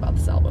lot to say about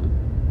this album.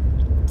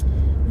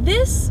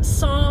 This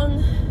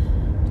song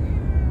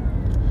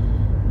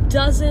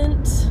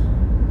doesn't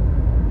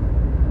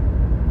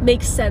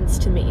make sense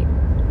to me.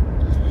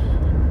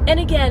 And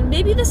again,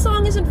 maybe this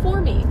song isn't for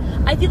me.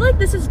 I feel like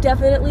this is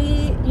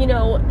definitely,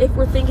 if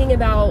we're thinking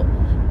about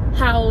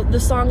how the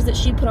songs that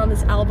she put on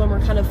this album are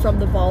kind of from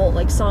the vault,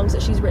 like songs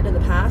that she's written in the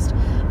past,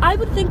 I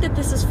would think that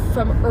this is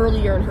from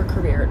earlier in her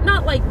career.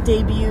 Not like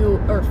debut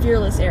or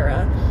Fearless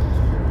era,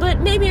 but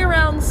maybe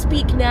around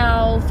Speak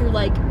Now through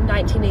like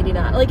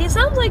 1989. Like, it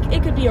sounds like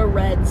it could be a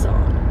Red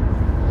song.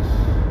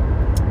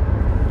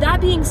 That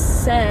being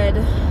said,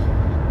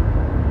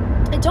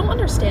 I don't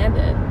understand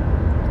it.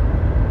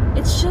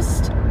 It's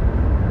just,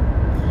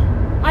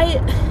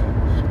 I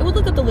would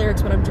look up the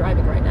lyrics when I'm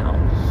driving right now.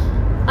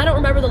 I don't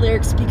remember the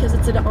lyrics because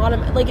it's an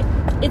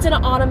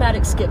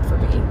automatic skip for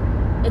me.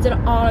 It's an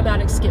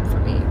automatic skip for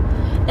me.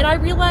 And I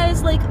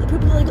realize, like,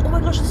 people are like, oh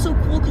my gosh, it's so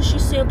cool because she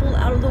sampled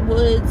Out of the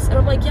Woods. And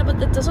I'm like, yeah, but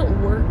that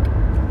doesn't work.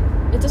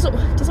 It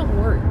doesn't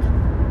work.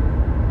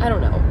 I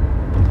don't know.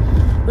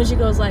 When she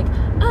goes like,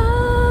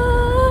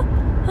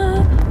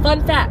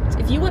 Fun fact,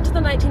 if you went to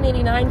the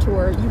 1989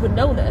 tour, you would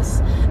know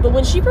this. But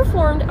when she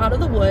performed Out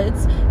of the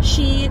Woods,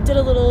 she did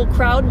a little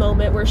crowd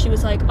moment where she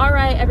was like, all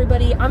right,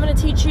 everybody, I'm going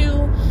to teach you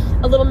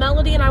a little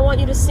melody and I want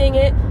you to sing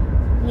it,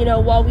 you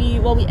know, while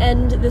we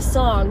end this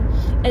song.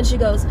 And she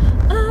goes,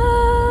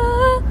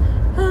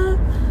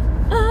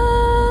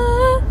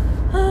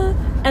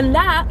 and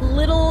that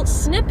little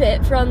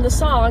snippet from the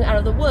song Out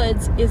of the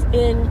Woods is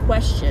in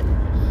question.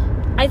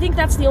 I think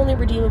that's the only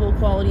redeemable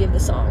quality of the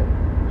song.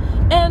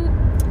 And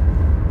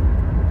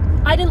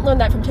I didn't learn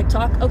that from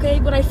TikTok,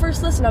 okay? When I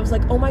first listened, I was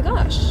like, oh my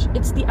gosh,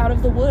 it's the Out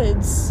of the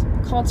Woods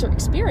concert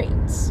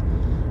experience.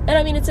 And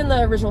I mean, it's in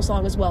the original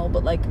song as well,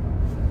 but like,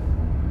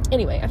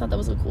 anyway, I thought that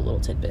was a cool little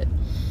tidbit.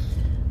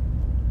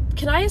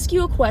 Can I ask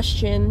you a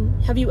question?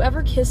 Have you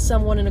ever kissed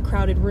someone in a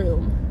crowded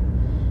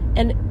room?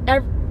 And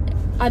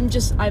I'm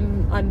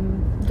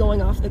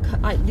going off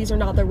these are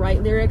not the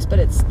right lyrics, but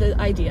it's the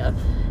idea.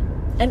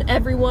 And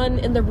everyone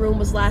in the room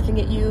was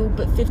laughing at you,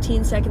 but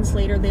 15 seconds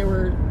later they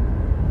were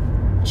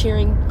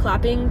cheering,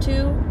 clapping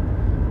too.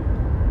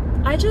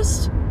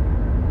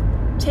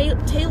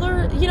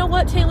 Taylor, you know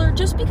what, Taylor,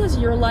 just because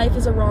your life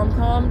is a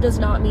rom-com does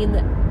not mean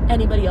that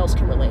anybody else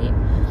can relate.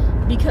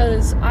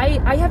 Because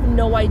I have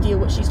no idea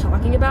what she's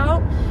talking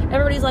about.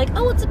 Everybody's like,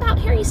 oh, it's about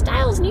Harry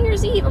Styles New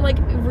Year's Eve. I'm like,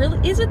 really?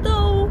 Is it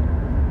though?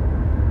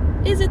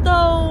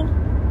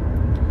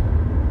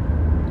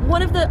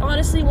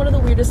 Honestly, one of the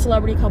weirdest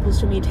celebrity couples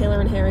to me, Taylor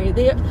and Harry.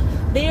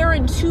 They are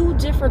in two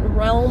different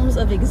realms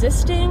of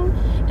existing,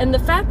 and the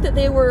fact that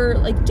they were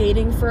like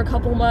dating for a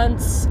couple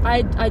months,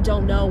 I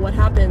don't know what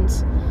happened.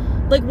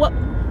 Like what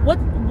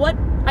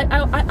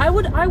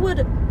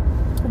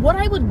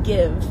I would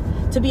give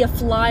to be a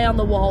fly on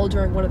the wall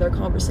during one of their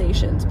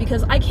conversations,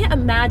 because I can't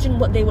imagine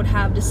what they would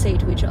have to say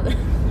to each other.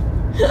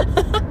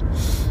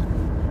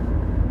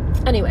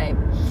 Anyway,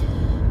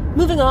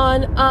 moving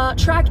on,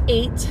 track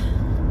 8,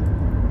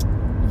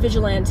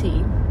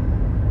 Vigilante.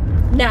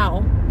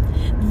 Now,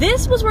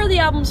 this was where the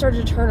album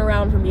started to turn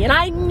around for me, and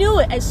I knew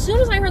it. As soon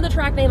as I heard the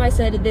track name, I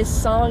said, this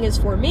song is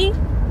for me.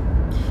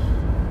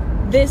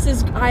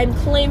 I'm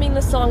claiming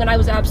this song, and I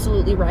was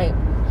absolutely right.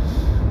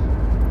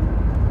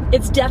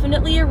 It's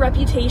definitely a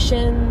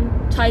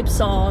Reputation type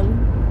song.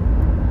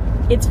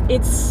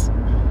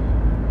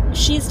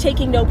 She's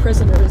taking no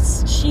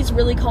prisoners. She's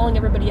really calling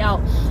everybody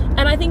out.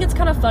 And I think it's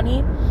kind of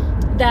funny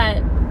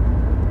that,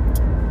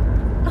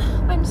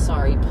 I'm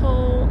sorry,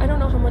 Poe. I don't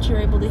know how much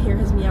you're able to hear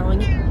his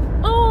meowing.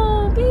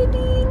 Oh,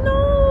 baby,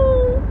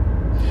 no.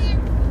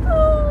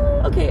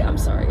 Oh, okay, I'm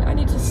sorry. I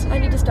need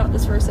to stop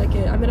this for a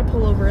second. I'm gonna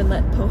pull over and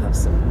let Poe have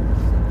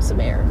some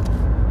air.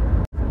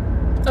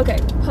 Okay,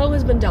 Poe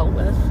has been dealt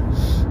with.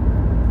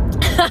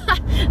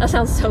 That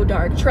sounds so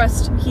dark.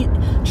 Trust,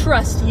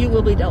 you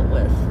will be dealt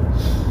with.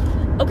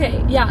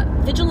 Okay, yeah,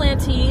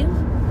 Vigilante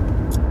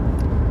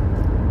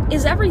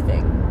is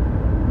everything.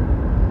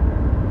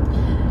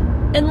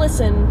 And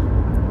listen,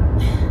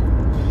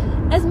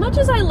 as much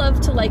as I love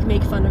to like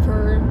make fun of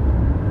her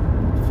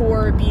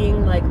for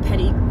being like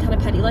kind of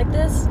petty like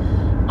this,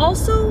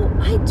 also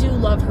I do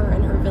love her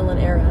in her villain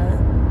era.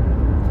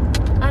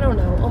 I don't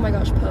know. Oh my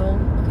gosh, Poe.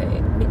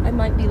 Okay, I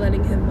might be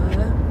letting him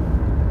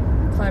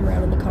climb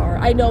around in the car.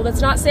 I know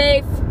that's not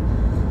safe.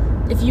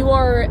 If you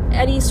are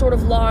any sort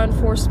of law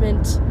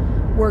enforcement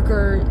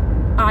worker,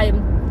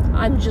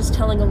 I'm just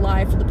telling a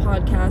lie for the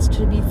podcast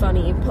to be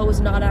funny. Poe is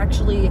not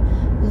actually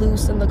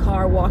loose in the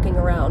car walking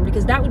around,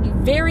 because that would be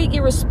very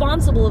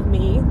irresponsible of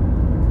me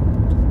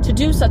to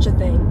do such a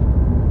thing.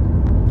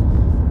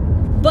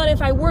 But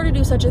if I were to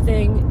do such a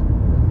thing,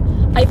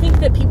 I think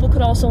that people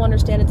could also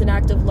understand it's an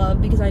act of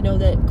love, because I know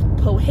that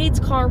Poe hates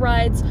car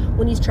rides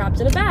when he's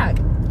trapped in a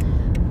bag.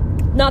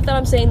 Not that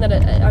I'm saying that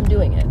I'm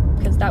doing it,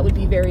 because that would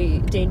be very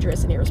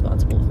dangerous and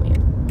irresponsible of me,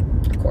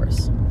 of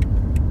course.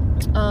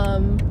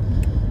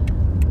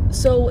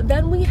 So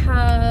then we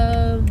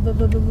have,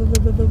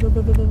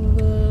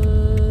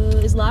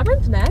 is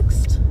Labyrinth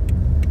next?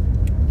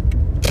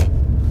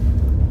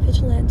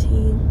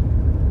 Vigilante.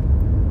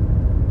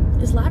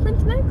 Is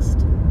Labyrinth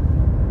next?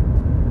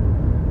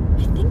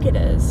 I think it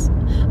is.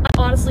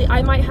 Honestly,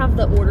 I might have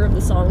the order of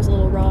the songs a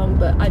little wrong,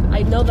 but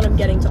I know that I'm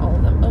getting to all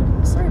of them.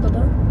 Oh, sorry,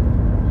 Bubba.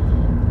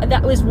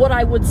 That was what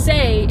I would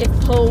say if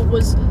Poe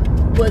was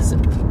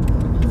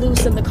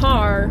loose in the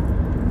car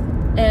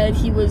and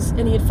he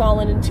had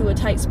fallen into a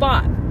tight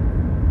spot.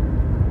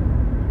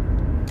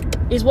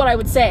 Is what I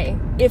would say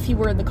if he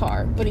were in the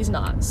car, but he's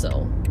not,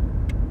 so.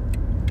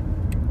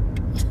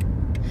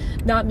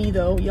 Not me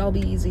though, y'all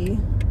be easy.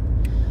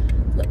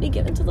 Let me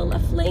get into the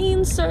left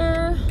lane,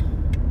 sir.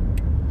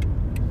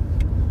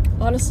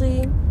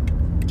 Honestly,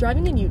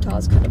 driving in Utah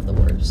is kind of the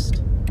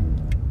worst.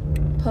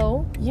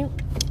 Poe,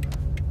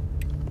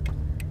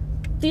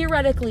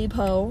 theoretically,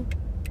 Poe,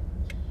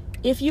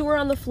 if you were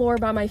on the floor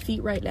by my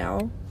feet right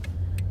now,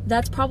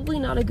 that's probably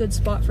not a good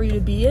spot for you to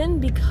be in,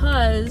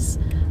 because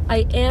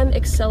I am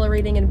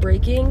accelerating and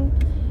braking,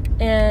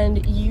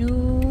 and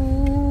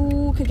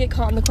you could get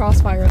caught in the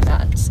crossfire of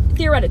that,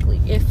 theoretically,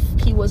 if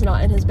he was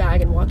not in his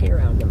bag and walking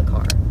around in the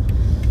car.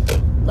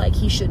 Like,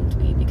 he shouldn't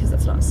be, because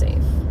that's not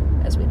safe,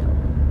 as we know.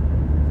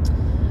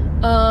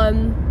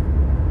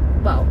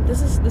 Wow,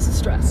 this is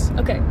stress.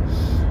 Okay.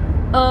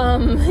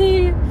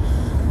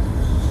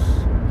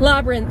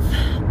 Labyrinth.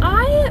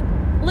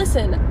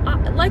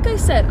 Like I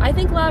said, I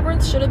think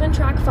Labyrinth should have been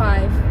track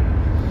 5.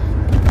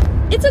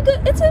 It's a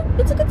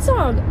good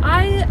song.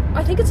 I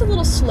think it's a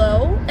little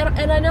slow,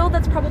 and I know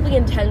that's probably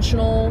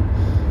intentional,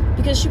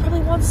 because she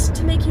probably wants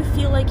to make you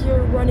feel like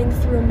you're running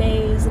through a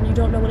maze and you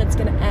don't know when it's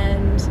gonna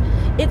end.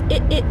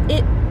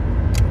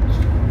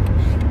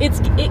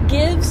 It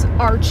gives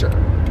Archer.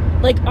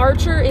 Like,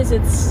 Archer is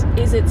its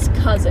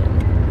cousin,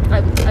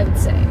 I would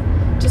say.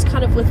 Just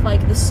kind of with,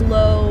 like, the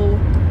slow,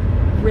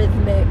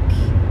 rhythmic,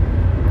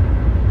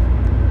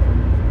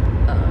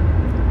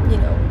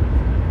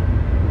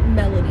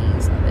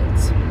 melodies of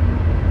it.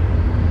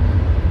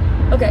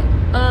 Okay,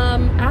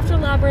 after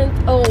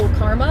Labyrinth,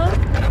 Karma.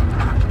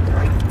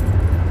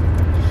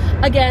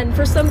 Again,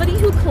 for somebody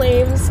who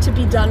claims to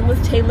be done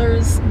with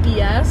Taylor's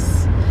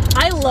BS,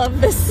 I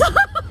love this song.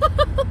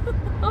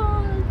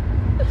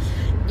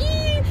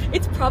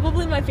 It's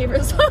probably my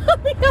favorite song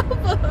on the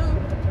album.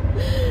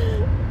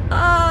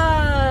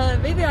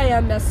 Maybe I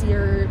am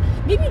messier.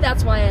 Maybe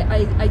that's why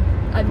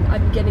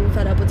I'm getting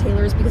fed up with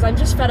Taylor's, because I'm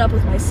just fed up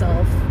with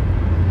myself.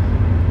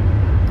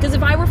 Because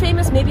if I were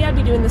famous, maybe I'd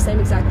be doing the same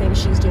exact thing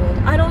she's doing.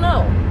 I don't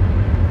know.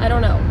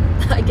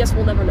 I guess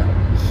we'll never know.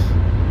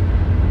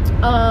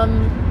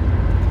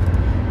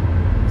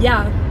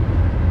 Yeah.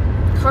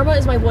 Karma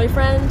is my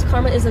boyfriend.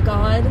 Karma is a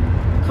god.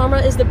 Karma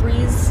is the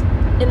breeze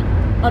in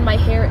my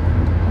hair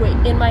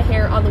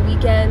on the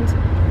weekend.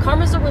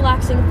 Karma's a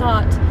relaxing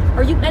thought.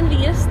 Are you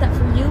envious that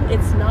for you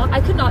it's not?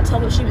 I could not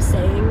tell what she was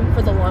saying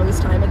for the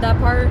longest time at that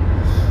part.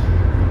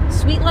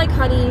 Sweet like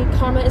honey.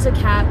 Karma is a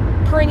cat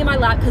purring in my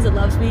lap because it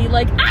loves me.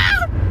 Like,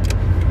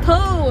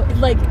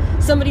 like,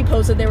 somebody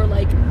posted, they were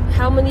like,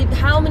 how many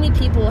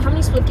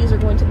Swifties are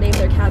going to name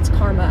their cats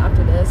Karma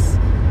after this?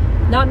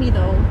 Not me,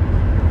 though.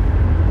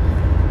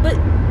 But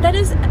that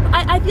is,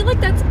 I feel like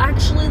that's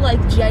actually,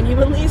 like,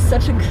 genuinely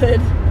such a good,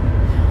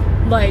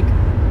 like,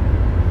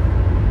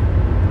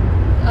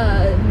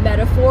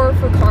 metaphor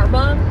for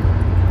karma.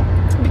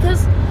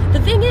 Because the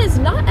thing is,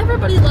 not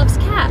everybody loves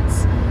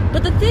cats.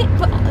 But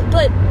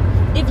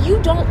if you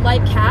don't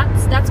like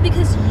cats, that's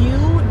because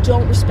you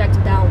don't respect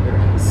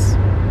boundaries.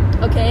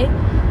 Okay?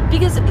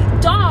 Because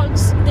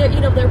dogs,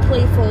 they're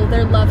playful,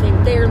 they're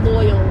loving, they're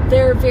loyal,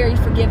 they're very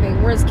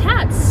forgiving. Whereas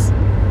cats,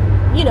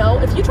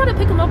 if you try to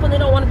pick them up when they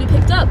don't want to be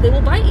picked up, they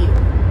will bite you.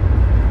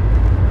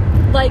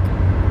 Like,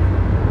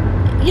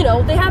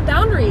 they have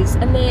boundaries,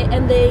 and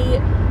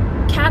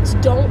cats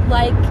don't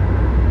like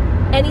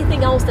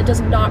anything else that does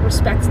not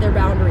respect their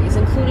boundaries,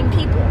 including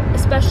people,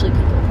 especially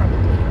people, probably.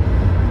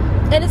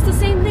 And it's the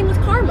same thing with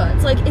karma.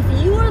 It's like, if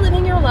you are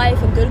living your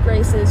life in good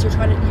graces, you're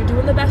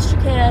doing the best you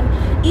can,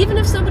 even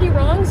if somebody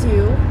wrongs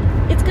you,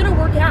 it's gonna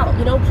work out.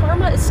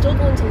 Karma is still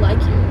going to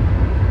like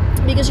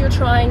you, because you're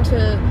trying.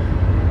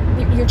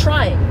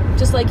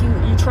 Just like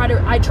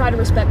I try to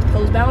respect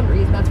Poe's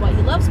boundaries, and that's why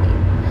he loves me.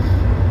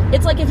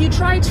 It's like, if you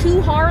try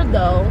too hard,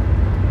 though,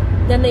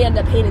 then they end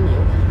up hating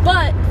you.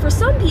 But for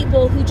some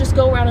people who just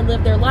go around and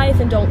live their life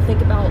and don't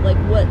think about, like,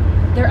 what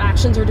their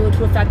actions are doing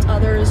to affect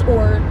others,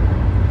 or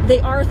they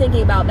are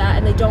thinking about that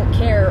and they don't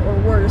care, or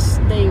worse,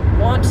 they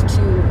want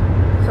to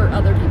hurt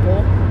other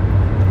people,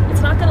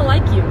 it's not gonna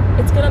like you.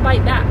 It's gonna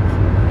bite back.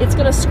 It's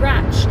gonna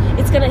scratch.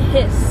 It's gonna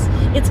hiss.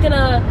 It's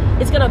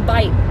gonna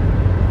bite.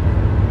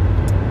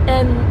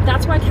 And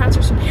that's why cats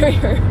are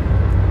superior.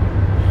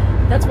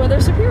 That's why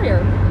they're superior.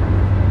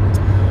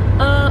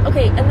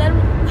 Okay, and then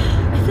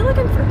I feel like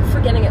I'm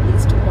forgetting at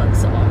least one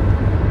song.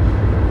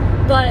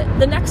 But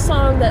the next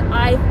song that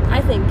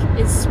I think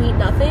is Sweet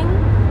Nothing,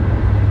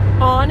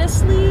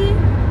 honestly,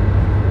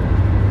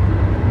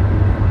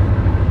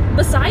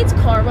 besides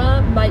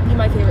Karma, might be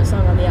my favorite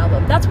song on the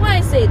album. That's why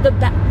I say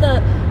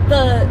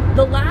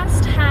the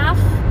last half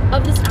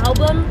of this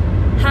album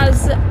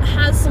has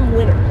some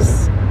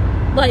winners.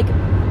 Like,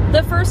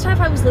 the first half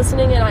I was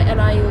listening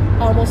and I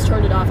almost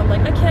turned it off. I'm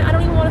like, I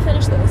don't even want to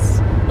finish this.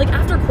 Like,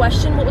 after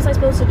Question, what was I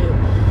supposed to do?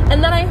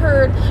 And then I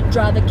heard,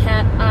 draw the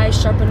cat eye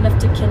sharp enough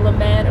to kill a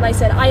man. And I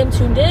said, I am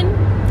tuned in.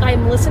 I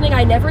am listening.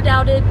 I never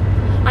doubted.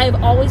 I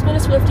have always been a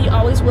Swiftie,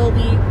 always will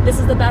be. This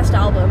is the best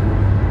album,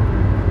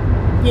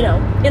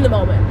 in the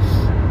moment.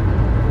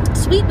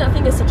 Sweet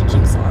Nothing is such a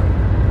cute song.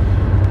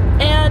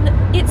 And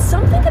it's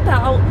something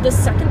about the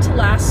second to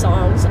last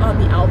songs on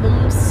the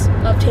albums,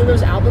 of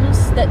Taylor's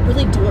albums, that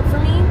really do it for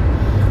me.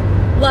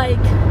 Like,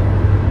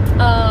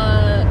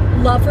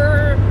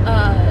 Lover,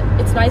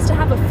 It's Nice to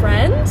Have a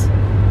Friend.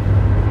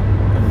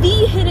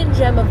 The hidden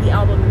gem of the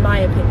album, in my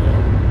opinion.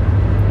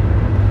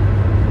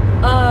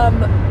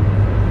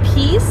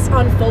 Peace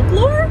on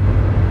Folklore,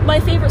 my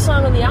favorite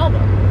song on the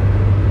album.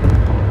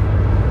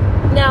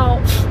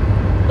 Now,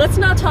 let's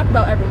not talk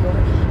about Evermore.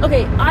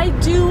 Okay, I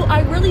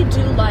really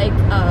do like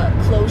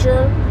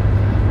Closure.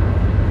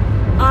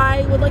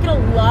 I would like it a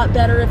lot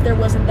better if there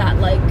wasn't that,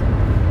 like,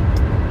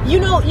 you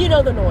know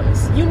the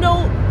noise.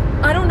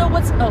 I don't know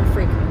what's, oh,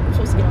 freak. I'm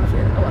supposed to get off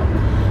here. Oh,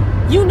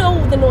 well. You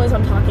know the noise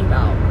I'm talking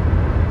about.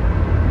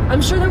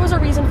 I'm sure there was a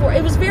reason for it.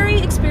 It was very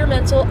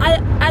experimental.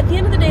 At the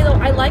end of the day, though,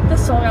 I like the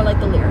song. I like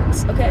the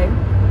lyrics, okay?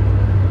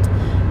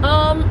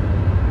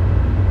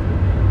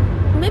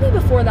 Maybe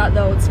before that,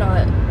 though, it's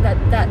not,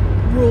 that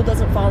rule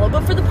doesn't follow.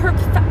 But for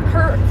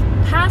her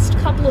past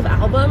couple of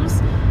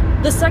albums,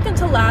 the second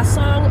to last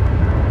song,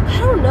 I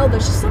don't know,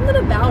 there's just something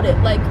about it.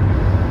 Like,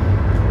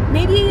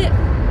 maybe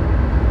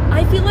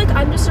I feel like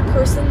I'm just a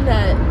person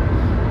that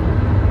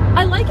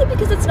I like it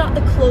because it's not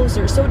the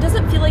closer, so it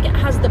doesn't feel like it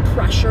has the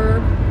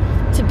pressure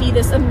to be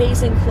this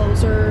amazing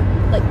closure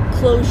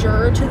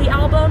to the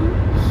album.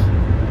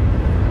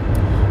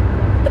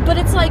 But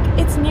it's like,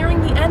 it's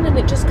nearing the end and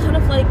it just kind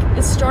of like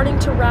is starting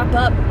to wrap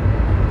up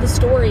the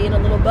story in a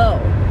little bow.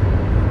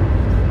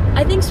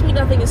 I think Sweet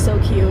Nothing is so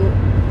cute.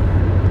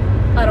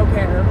 I don't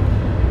care.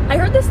 I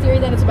heard this theory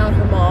that it's about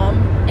her mom,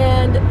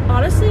 and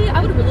honestly,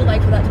 I would really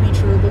like for that to be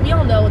true, but we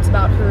all know it's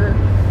about her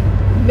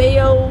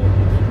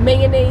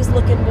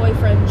mayonnaise-looking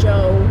boyfriend,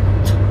 Joe,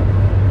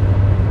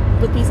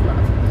 with peace and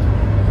love.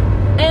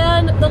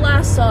 And the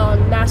last song,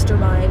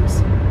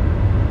 Masterminds.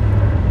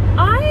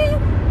 I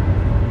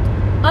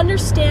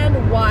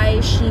understand why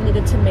she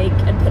needed to make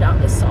and put out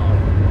this song.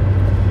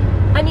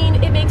 I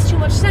mean, it makes too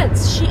much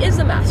sense. She is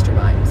a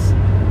mastermind.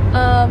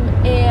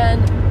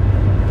 And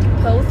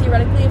Poe,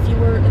 theoretically, if you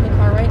were in the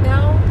car right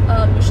now,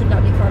 you should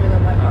not be climbing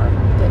on my arm.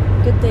 But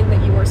good thing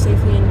that you are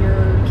safely in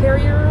your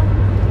carrier,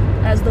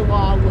 as the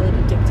law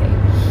would dictate.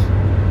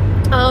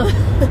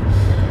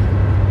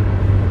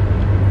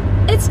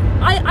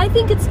 I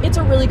think it's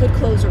a really good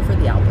closer for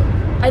the album.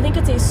 I think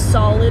it's a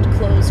solid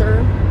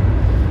closer.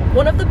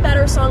 One of the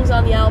better songs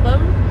on the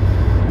album.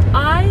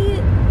 I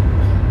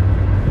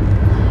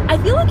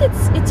feel like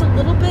it's a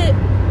little bit,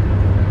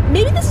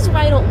 maybe this is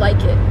why I don't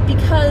like it,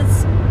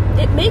 because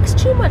it makes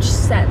too much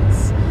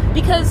sense.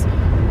 Because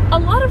a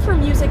lot of her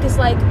music is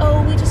like,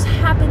 oh, we just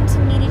happen to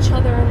meet each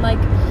other and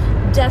like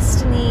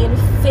destiny and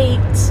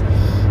fate,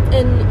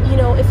 and you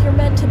know, if you're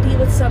meant to be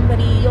with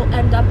somebody, you'll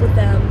end up with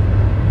them.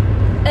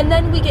 And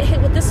then we get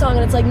hit with this song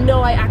and it's like,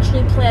 no, I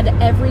actually planned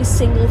every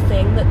single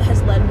thing that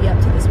has led me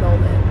up to this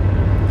moment.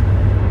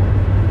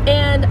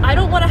 And I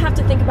don't want to have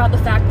to think about the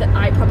fact that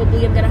I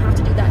probably am going to have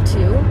to do that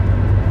too.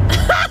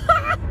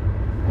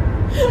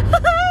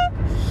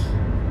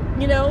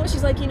 You know,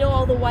 she's like, you know,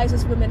 all the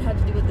wisest women had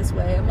to do it this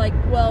way. I'm like,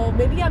 well,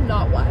 maybe I'm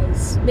not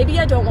wise. Maybe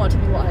I don't want to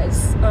be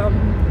wise.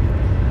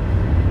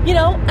 You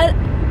know,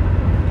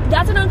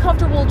 that's an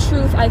uncomfortable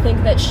truth, I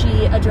think, that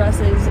she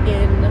addresses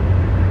in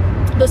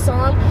the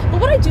song. But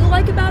what I do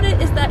like about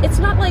it is that it's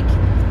not like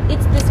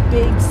it's this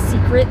big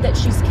secret that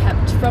she's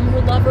kept from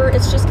her lover.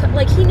 It's just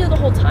like, he knew the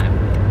whole time.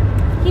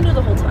 He knew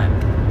the whole time.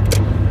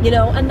 You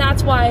know, and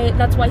that's why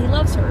he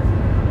loves her.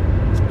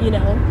 You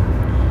know?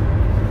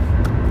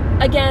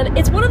 Again,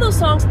 it's one of those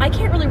songs I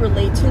can't really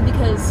relate to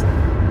because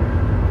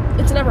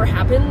it's never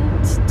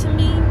happened to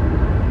me.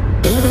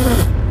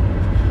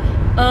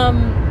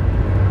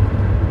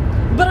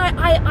 But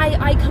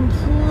I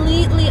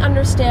completely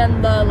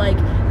understand the, like,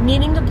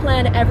 needing to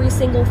plan every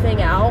single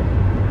thing out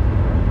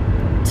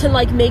to,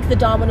 like, make the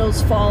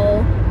dominoes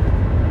fall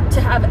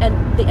to have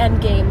the end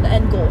game, the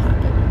end goal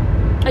happen.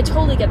 I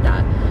totally get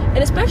that. And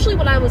especially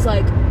when I was,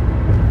 like,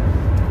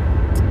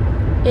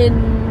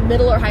 in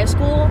middle or high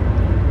school,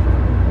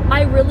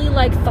 I really,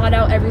 like, thought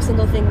out every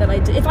single thing that I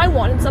did. If I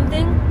wanted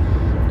something,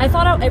 I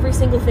thought out every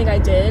single thing I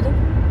did,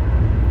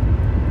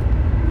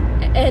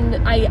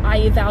 and I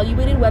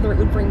evaluated whether it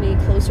would bring me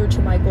closer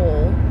to my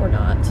goal or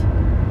not.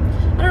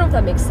 I don't know if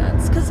that makes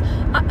sense, because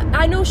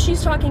I know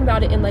she's talking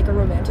about it in, like, a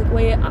romantic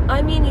way.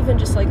 I mean, even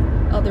just, like,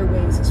 other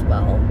ways as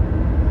well.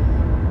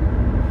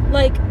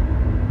 Like,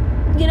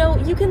 you know,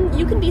 you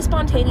can be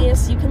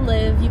spontaneous, you can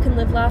live,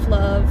 laugh,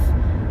 love,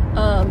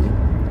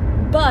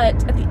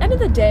 but at the end of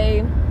the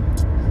day,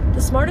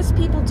 the smartest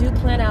people do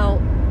plan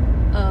out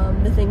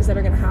the things that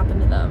are going to happen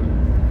to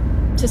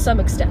them to some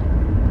extent.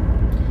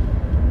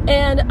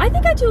 And I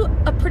think I do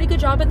a pretty good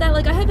job at that.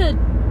 Like, I have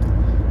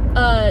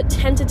a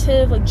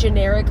tentative, like,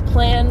 generic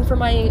plan for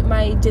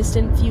my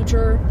distant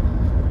future,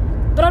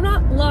 but I'm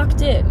not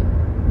locked in,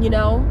 you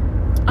know?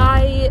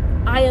 I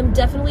am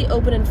definitely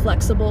open and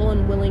flexible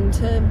and willing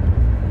to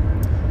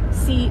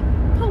see.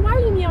 Oh, why are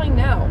you meowing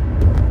now?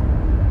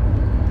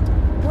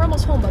 We're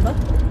almost home, Bubba.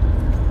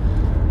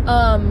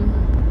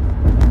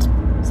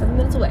 7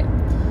 minutes away.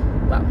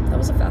 Wow, that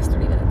was a fast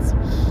 30 minutes.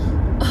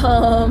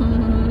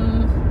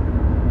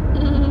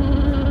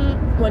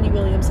 Wendy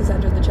Williams has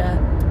entered the chat.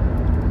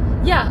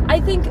 Yeah, I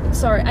think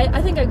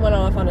I went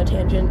off on a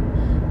tangent.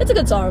 It's a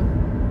good song.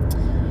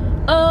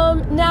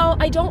 Now,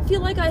 I don't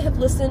feel like I have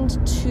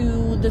listened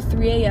to the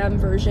 3 a.m.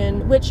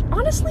 version, which,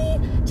 honestly,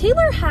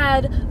 Taylor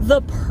had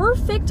the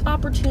perfect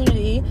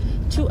opportunity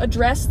to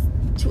address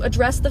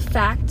the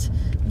fact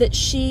that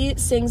she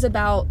sings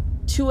about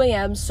 2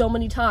 a.m. so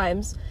many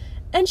times,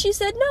 and she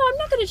said, no, I'm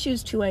not going to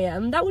choose 2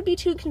 a.m. That would be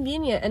too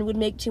convenient and would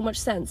make too much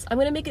sense. I'm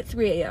going to make it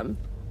 3 a.m.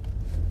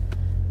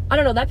 I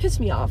don't know, that pissed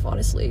me off,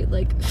 honestly.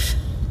 Like,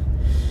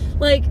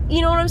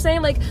 you know what I'm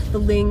saying? Like, the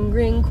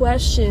lingering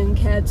question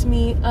kept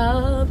me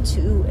up,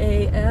 2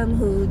 a.m.,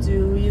 who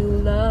do you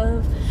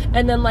love?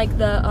 And then, like,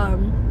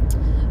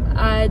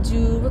 I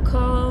do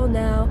recall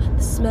now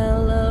the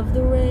smell of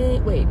the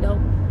rain. Wait, no.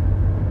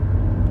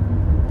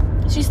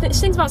 She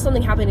sings about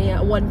something happening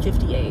at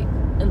 1:58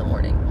 in the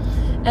morning.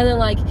 And then,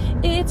 like,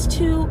 it's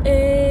 2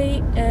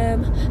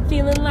 a.m.,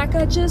 feeling like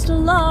I just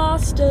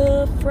lost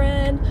a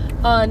friend,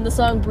 on the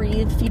song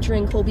Breathe,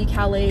 featuring Colbie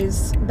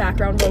Caillat's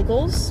background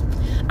vocals.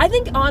 I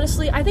think,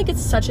 honestly,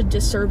 it's such a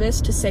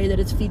disservice to say that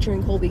it's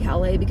featuring Colbie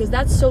Caillat, because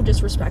that's so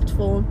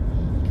disrespectful.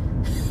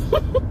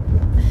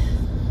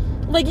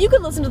 Like, you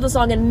could listen to the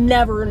song and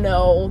never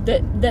know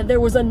that there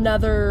was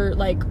another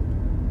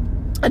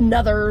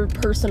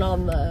person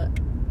on the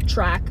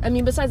track. I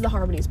mean, besides the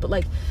harmonies, but,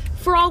 like,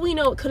 for all we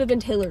know, it could have been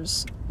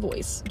Taylor's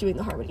voice doing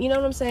the harmony. You know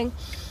what I'm saying?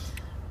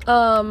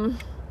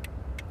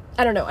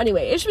 I don't know.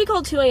 Anyway, it should be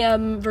called 2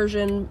 a.m.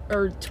 version,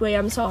 or 2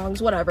 a.m.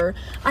 songs, whatever.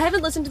 I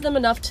haven't listened to them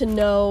enough to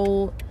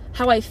know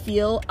how I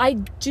feel. I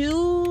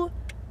do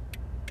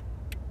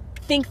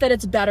think that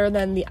it's better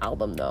than the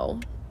album, though.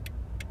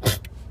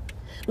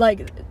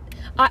 Like,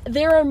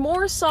 there are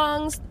more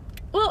songs.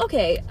 Well,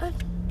 okay.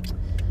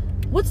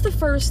 What's the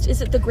first?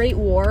 Is it The Great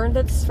War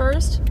that's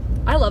first?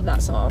 I love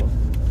that song.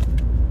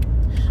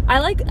 I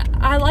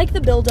like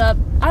the build up.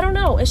 I don't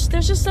know.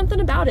 There's just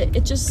something about it.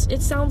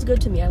 It sounds good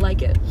to me. I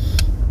like it.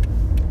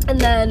 And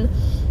then,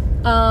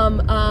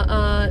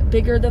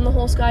 Bigger Than the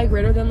Whole Sky,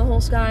 Greater Than the Whole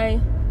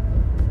Sky,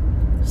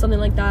 something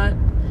like that.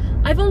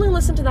 I've only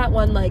listened to that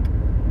one, like,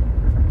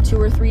 2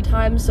 or 3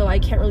 times, so I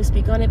can't really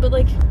speak on it, but,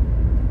 like,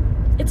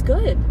 it's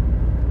good.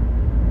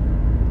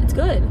 It's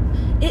good.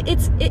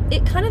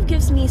 It kind of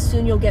gives me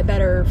Soon You'll Get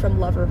Better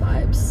from Lover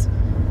vibes.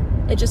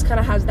 It just kind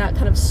of has that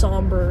kind of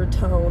somber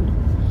tone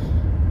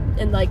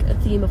and, like, a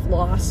theme of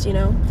loss, you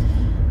know?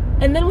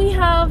 And then we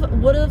have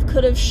Would've,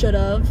 Could've,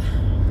 Should've.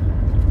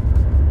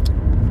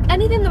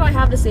 Anything that I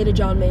have to say to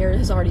John Mayer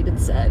has already been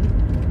said.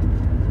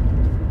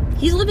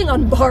 He's living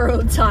on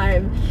borrowed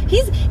time.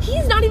 He's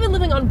not even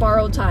living on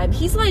borrowed time.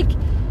 He's like,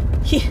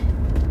 he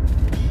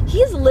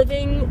isn't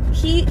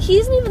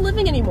even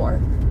living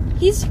anymore.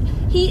 He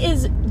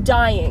is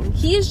dying.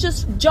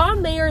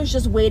 John Mayer is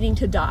just waiting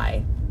to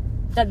die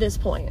at this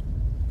point.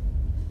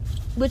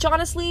 Which,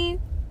 honestly,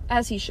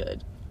 as he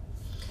should.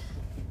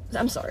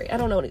 I'm sorry, I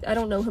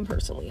don't know him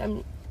personally.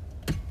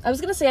 I was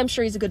gonna say I'm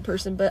sure he's a good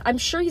person, but I'm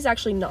sure he's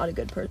actually not a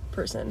good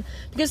person,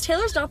 because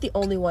Taylor's not the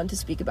only one to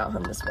speak about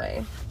him this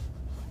way.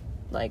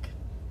 Like,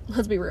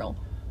 let's be real.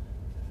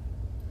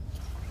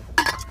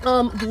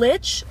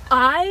 Glitch,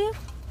 I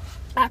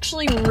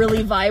actually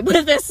really vibe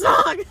with this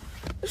song.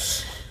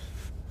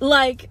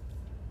 Like,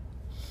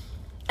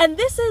 and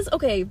this is,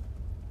 okay,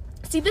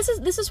 see, this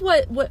is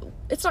what,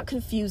 it's not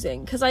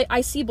confusing, because I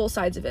see both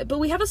sides of it, but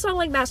we have a song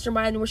like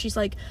Mastermind where she's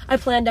like, I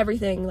planned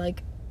everything,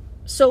 like,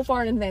 so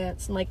far in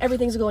advance, and, like,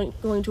 everything's going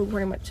to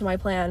according to my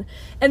plan.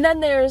 And then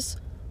there's,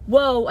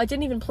 whoa, I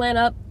didn't even plan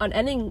on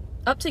ending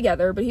up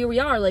together, but here we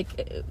are, like,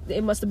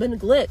 it must have been a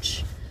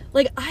glitch.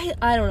 Like, I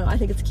don't know, I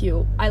think it's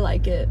cute. I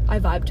like it. I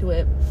vibe to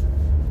it.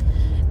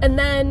 And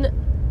then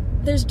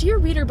there's Dear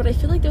Reader, but I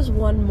feel like there's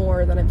one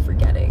more that I'm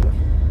forgetting.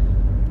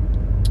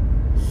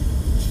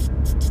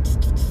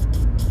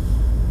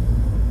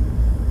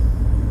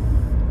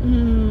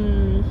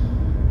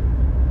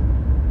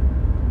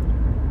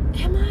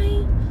 Am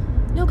I?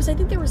 No, because I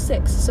think there were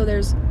 6. So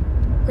there's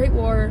Great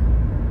War,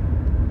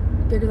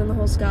 Bigger Than the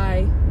Whole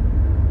Sky,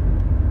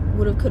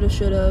 Would've, Could've,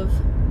 Should've,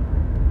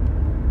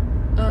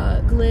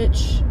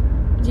 Glitch,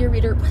 Dear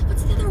Reader.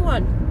 What's the other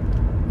one?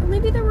 Or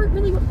maybe there were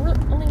only were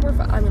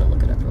 5. I'm gonna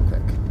look it up real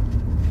quick,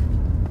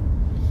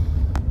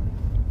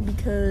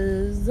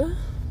 because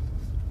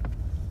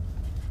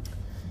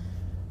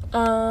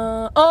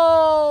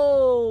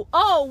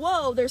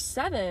whoa, there's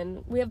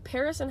 7. We have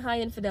Paris and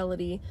High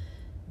Infidelity.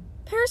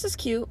 Paris is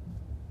cute.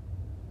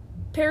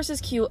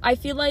 I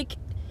feel like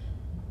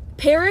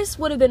Paris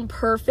would have been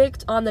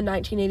perfect on the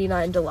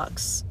 1989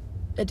 deluxe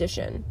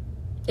edition.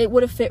 It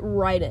would have fit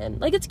right in.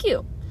 Like, it's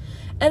cute.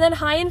 And then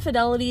High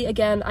Infidelity,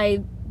 again,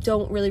 I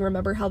don't really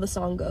remember how the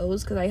song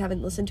goes because I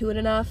haven't listened to it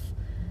enough,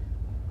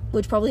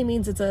 which probably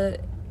means it's a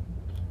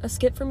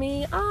skip for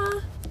me.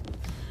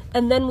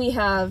 And then we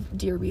have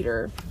Dear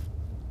Reader,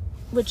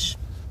 which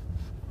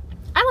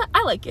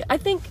I like it. I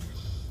think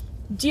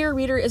Dear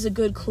Reader is a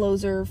good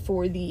closer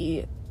for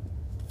the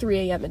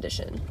 3 a.m.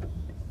 edition.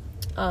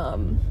 I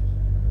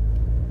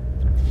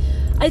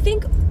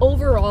think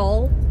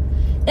overall,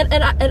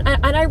 and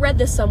I read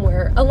this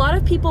somewhere, a lot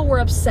of people were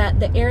upset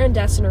that Aaron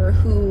Dessner,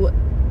 who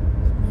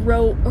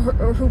wrote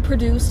or who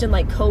produced and,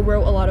 like,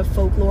 co-wrote a lot of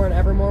Folklore and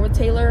Evermore with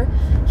Taylor,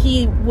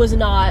 he was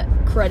not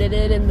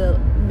credited in the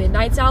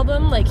Midnights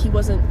album. Like, he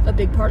wasn't a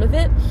big part of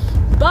it,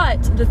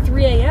 but the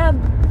 3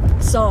 a.m.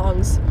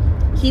 songs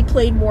he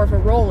played more of a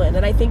role in,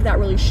 and I think that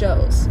really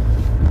shows.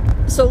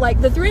 So,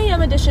 like, the 3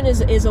 a.m. edition is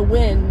a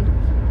win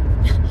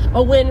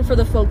for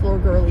the Folklore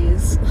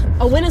girlies.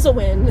 A win is a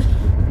win.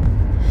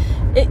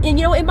 And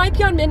you know, it might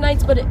be on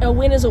Midnights, but a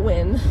win is a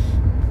win.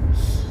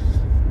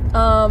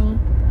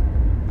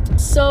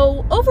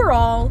 So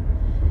overall,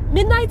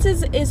 Midnights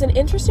is an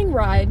interesting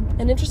ride.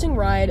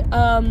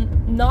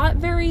 Not a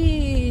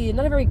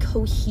very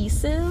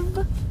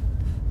cohesive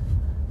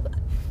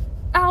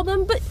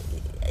album, but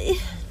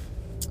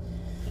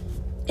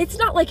it's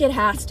not like it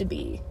has to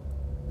be.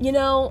 You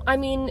know, I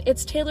mean,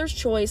 it's Taylor's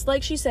choice.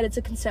 Like she said, it's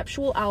a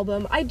conceptual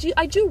album. I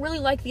do really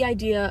like the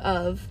idea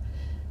of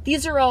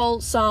these are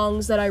all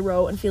songs that I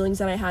wrote and feelings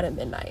that I had at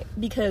midnight,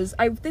 because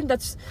I think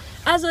that's,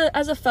 as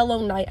a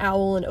fellow night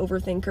owl and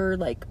overthinker,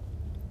 like,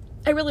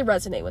 I really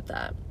resonate with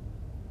that.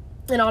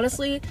 And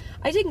honestly,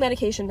 I take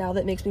medication now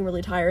that makes me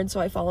really tired, so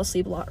I fall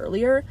asleep a lot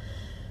earlier.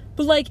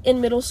 But like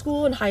in middle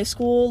school and high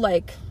school,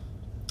 like,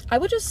 I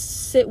would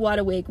just sit wide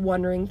awake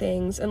wondering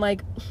things. And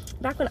like,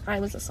 back when I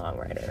was a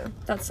songwriter,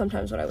 that's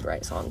sometimes what I would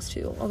write songs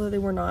to, although they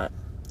were not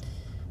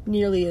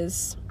nearly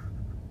as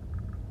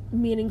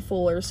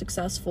meaningful or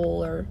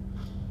successful or,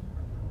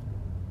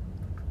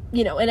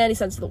 you know, in any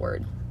sense of the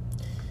word.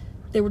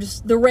 They were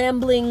just the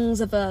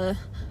ramblings of a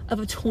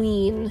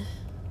tween,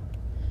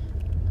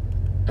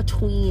 a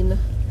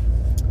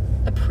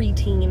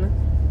preteen.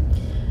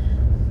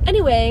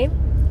 Anyway,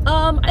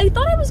 I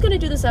thought I was gonna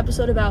do this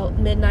episode about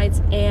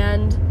Midnights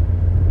and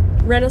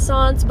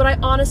Renaissance, but I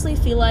honestly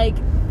feel like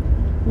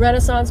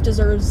Renaissance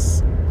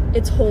deserves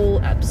its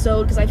whole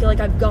episode, because I feel like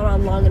I've gone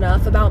on long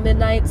enough about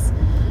Midnights.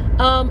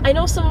 I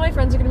know some of my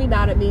friends are gonna be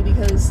mad at me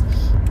because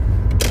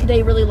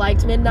they really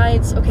liked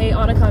Midnights. Okay,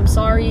 Annika, I'm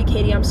sorry.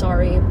 Katie, I'm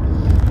sorry.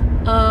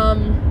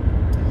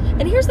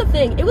 And here's the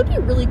thing. It would be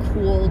really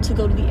cool to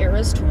go to the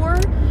Eras tour,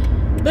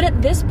 but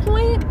at this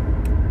point,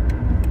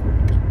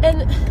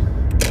 and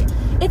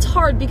it's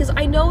hard because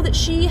I know that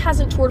she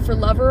hasn't toured for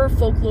Lover,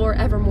 Folklore,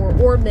 Evermore,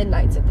 or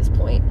Midnights at this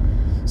point.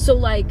 So,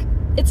 like,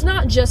 it's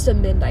not just a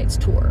Midnights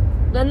tour.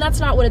 And that's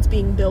not what it's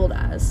being billed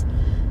as.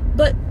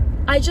 But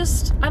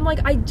I'm like,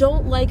 I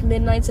don't like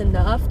Midnights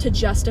enough to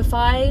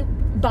justify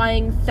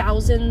buying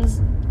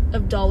thousands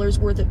of dollars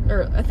worth of,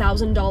 or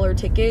 $1,000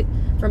 ticket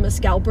from a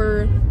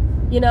scalper,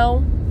 you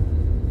know?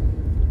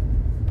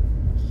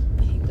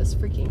 I hate this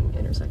freaking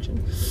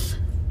intersection.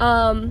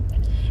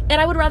 And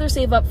I would rather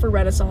save up for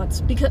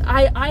Renaissance, because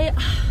I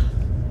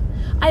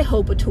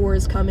hope a tour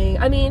is coming.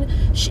 I mean,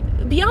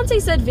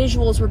 Beyonce said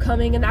visuals were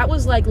coming, and that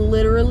was like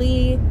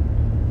literally,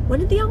 when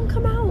did the album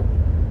come out?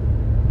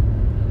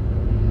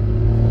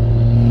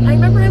 I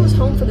remember I was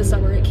home for the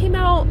summer. It came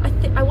out,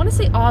 I want to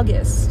say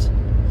August.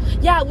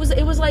 Yeah, it was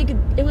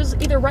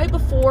either right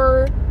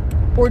before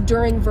or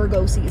during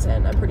Virgo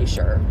season, I'm pretty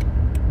sure.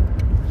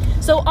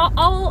 So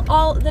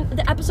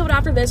the episode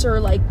after this,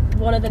 or like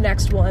one of the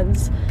next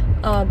ones,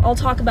 I'll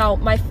talk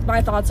about my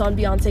thoughts on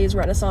Beyonce's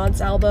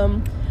Renaissance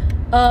album.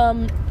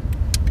 A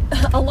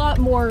lot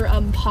more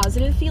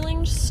positive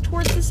feelings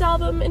towards this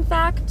album, in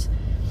fact.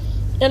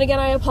 And again,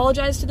 I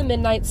apologize to the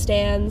Midnight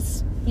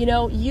stans. You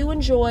know, you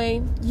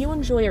enjoy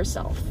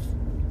yourself.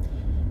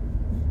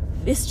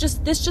 This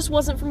just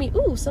wasn't for me.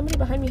 Ooh, somebody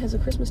behind me has a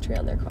Christmas tree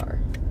on their car.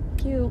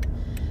 Cute.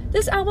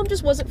 This album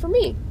just wasn't for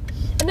me.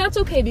 And that's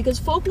okay, because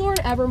Folklore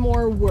and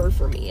Evermore were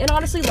for me. And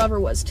honestly, Lover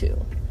was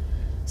too.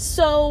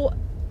 So,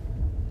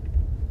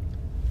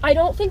 I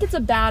don't think it's a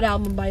bad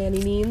album by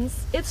any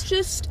means.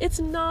 It's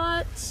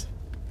not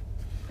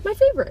my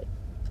favorite.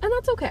 And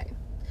that's okay.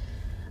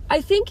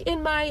 I think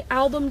in my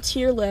album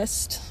tier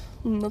list,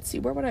 let's see,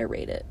 where would I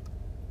rate it?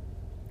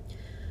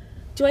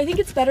 Do I think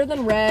it's better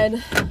than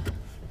Red?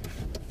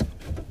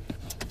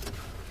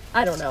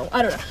 I don't know.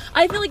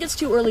 I feel like it's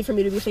too early for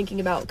me to be thinking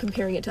about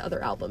comparing it to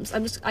other albums.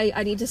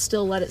 I need to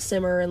still let it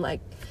simmer, and like,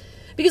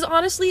 because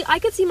honestly, I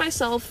could see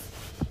myself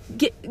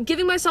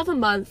giving myself a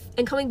month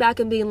and coming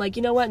back and being like,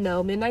 you know what?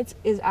 No, Midnights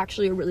is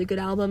actually a really good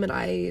album, and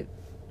I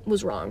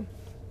was wrong.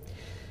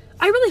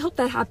 I really hope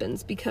that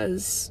happens,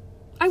 because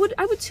I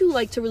would too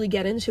like to really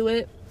get into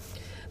it.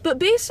 But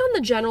based on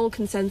the general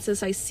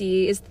consensus I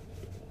see, is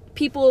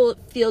people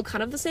feel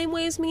kind of the same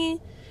way as me.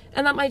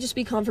 And that might just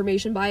be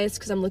confirmation bias,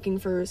 because I'm looking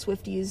for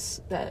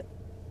Swifties that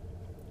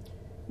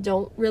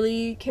don't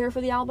really care for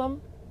the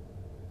album.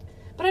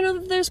 But I know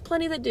that there's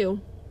plenty that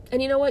do.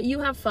 And you know what? You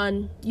have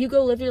fun. You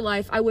go live your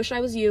life. I wish I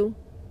was you.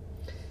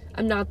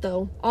 I'm not,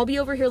 though. I'll be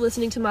over here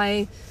listening to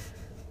my...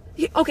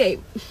 Okay.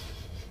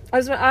 I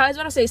was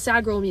about to say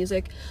sad girl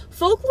music.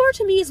 Folklore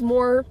to me is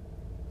more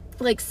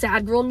like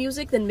sad girl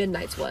music than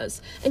Midnights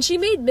was. And she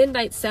made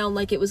Midnights sound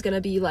like it was going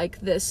to be like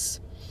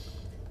this,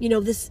 you know,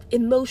 this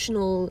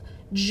emotional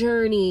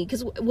journey,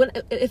 because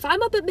if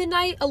I'm up at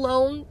midnight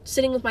alone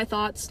sitting with my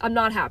thoughts, I'm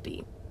not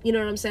happy, you know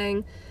what I'm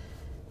saying?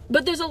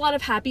 But there's a lot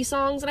of happy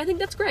songs, and I think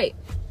that's great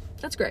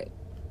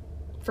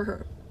for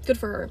her. Good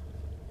for her.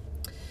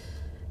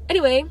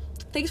 Anyway,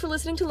 thanks for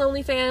listening to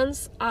Lonely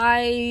Fans.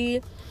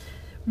 I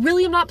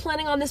really am not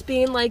planning on this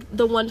being like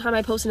the one time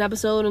I post an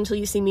episode until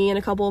you see me in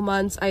a couple of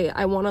months.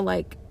 I want to,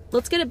 like,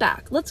 let's get it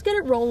back, let's get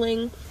it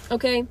rolling.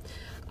 Okay,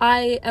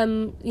 I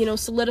am, you know,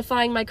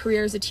 solidifying my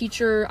career as a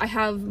teacher. I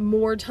have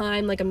more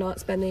time, like, I'm not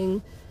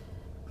spending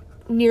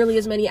nearly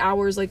as many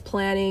hours, like,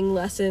 planning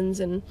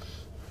lessons and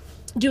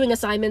doing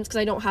assignments because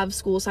I don't have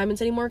school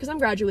assignments anymore because I'm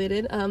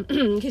graduated,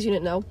 in case you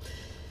didn't know.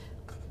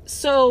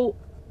 So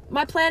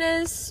my plan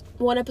is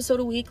 1 episode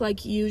a week,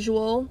 like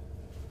usual,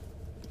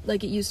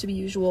 like it used to be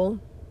usual,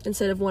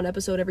 instead of 1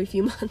 episode every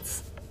few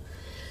months.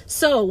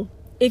 So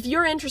if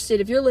you're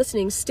interested, if you're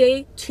listening,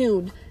 stay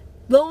tuned.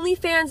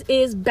 OnlyFans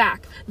is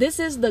back. This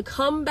is the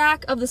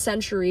comeback of the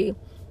century,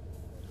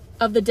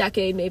 of the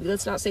decade, maybe.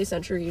 Let's not say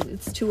century.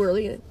 It's too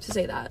early to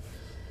say that.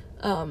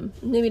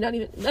 Maybe not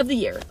even of the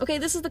year. Okay,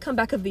 this is the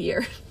comeback of the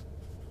year.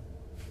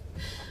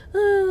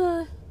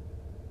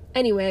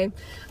 Anyway,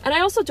 and I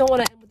also don't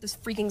want to end with this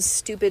freaking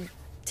stupid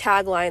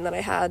tagline that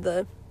I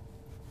had,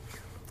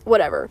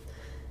 whatever.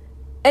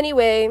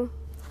 Anyway,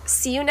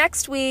 see you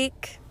next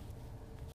week.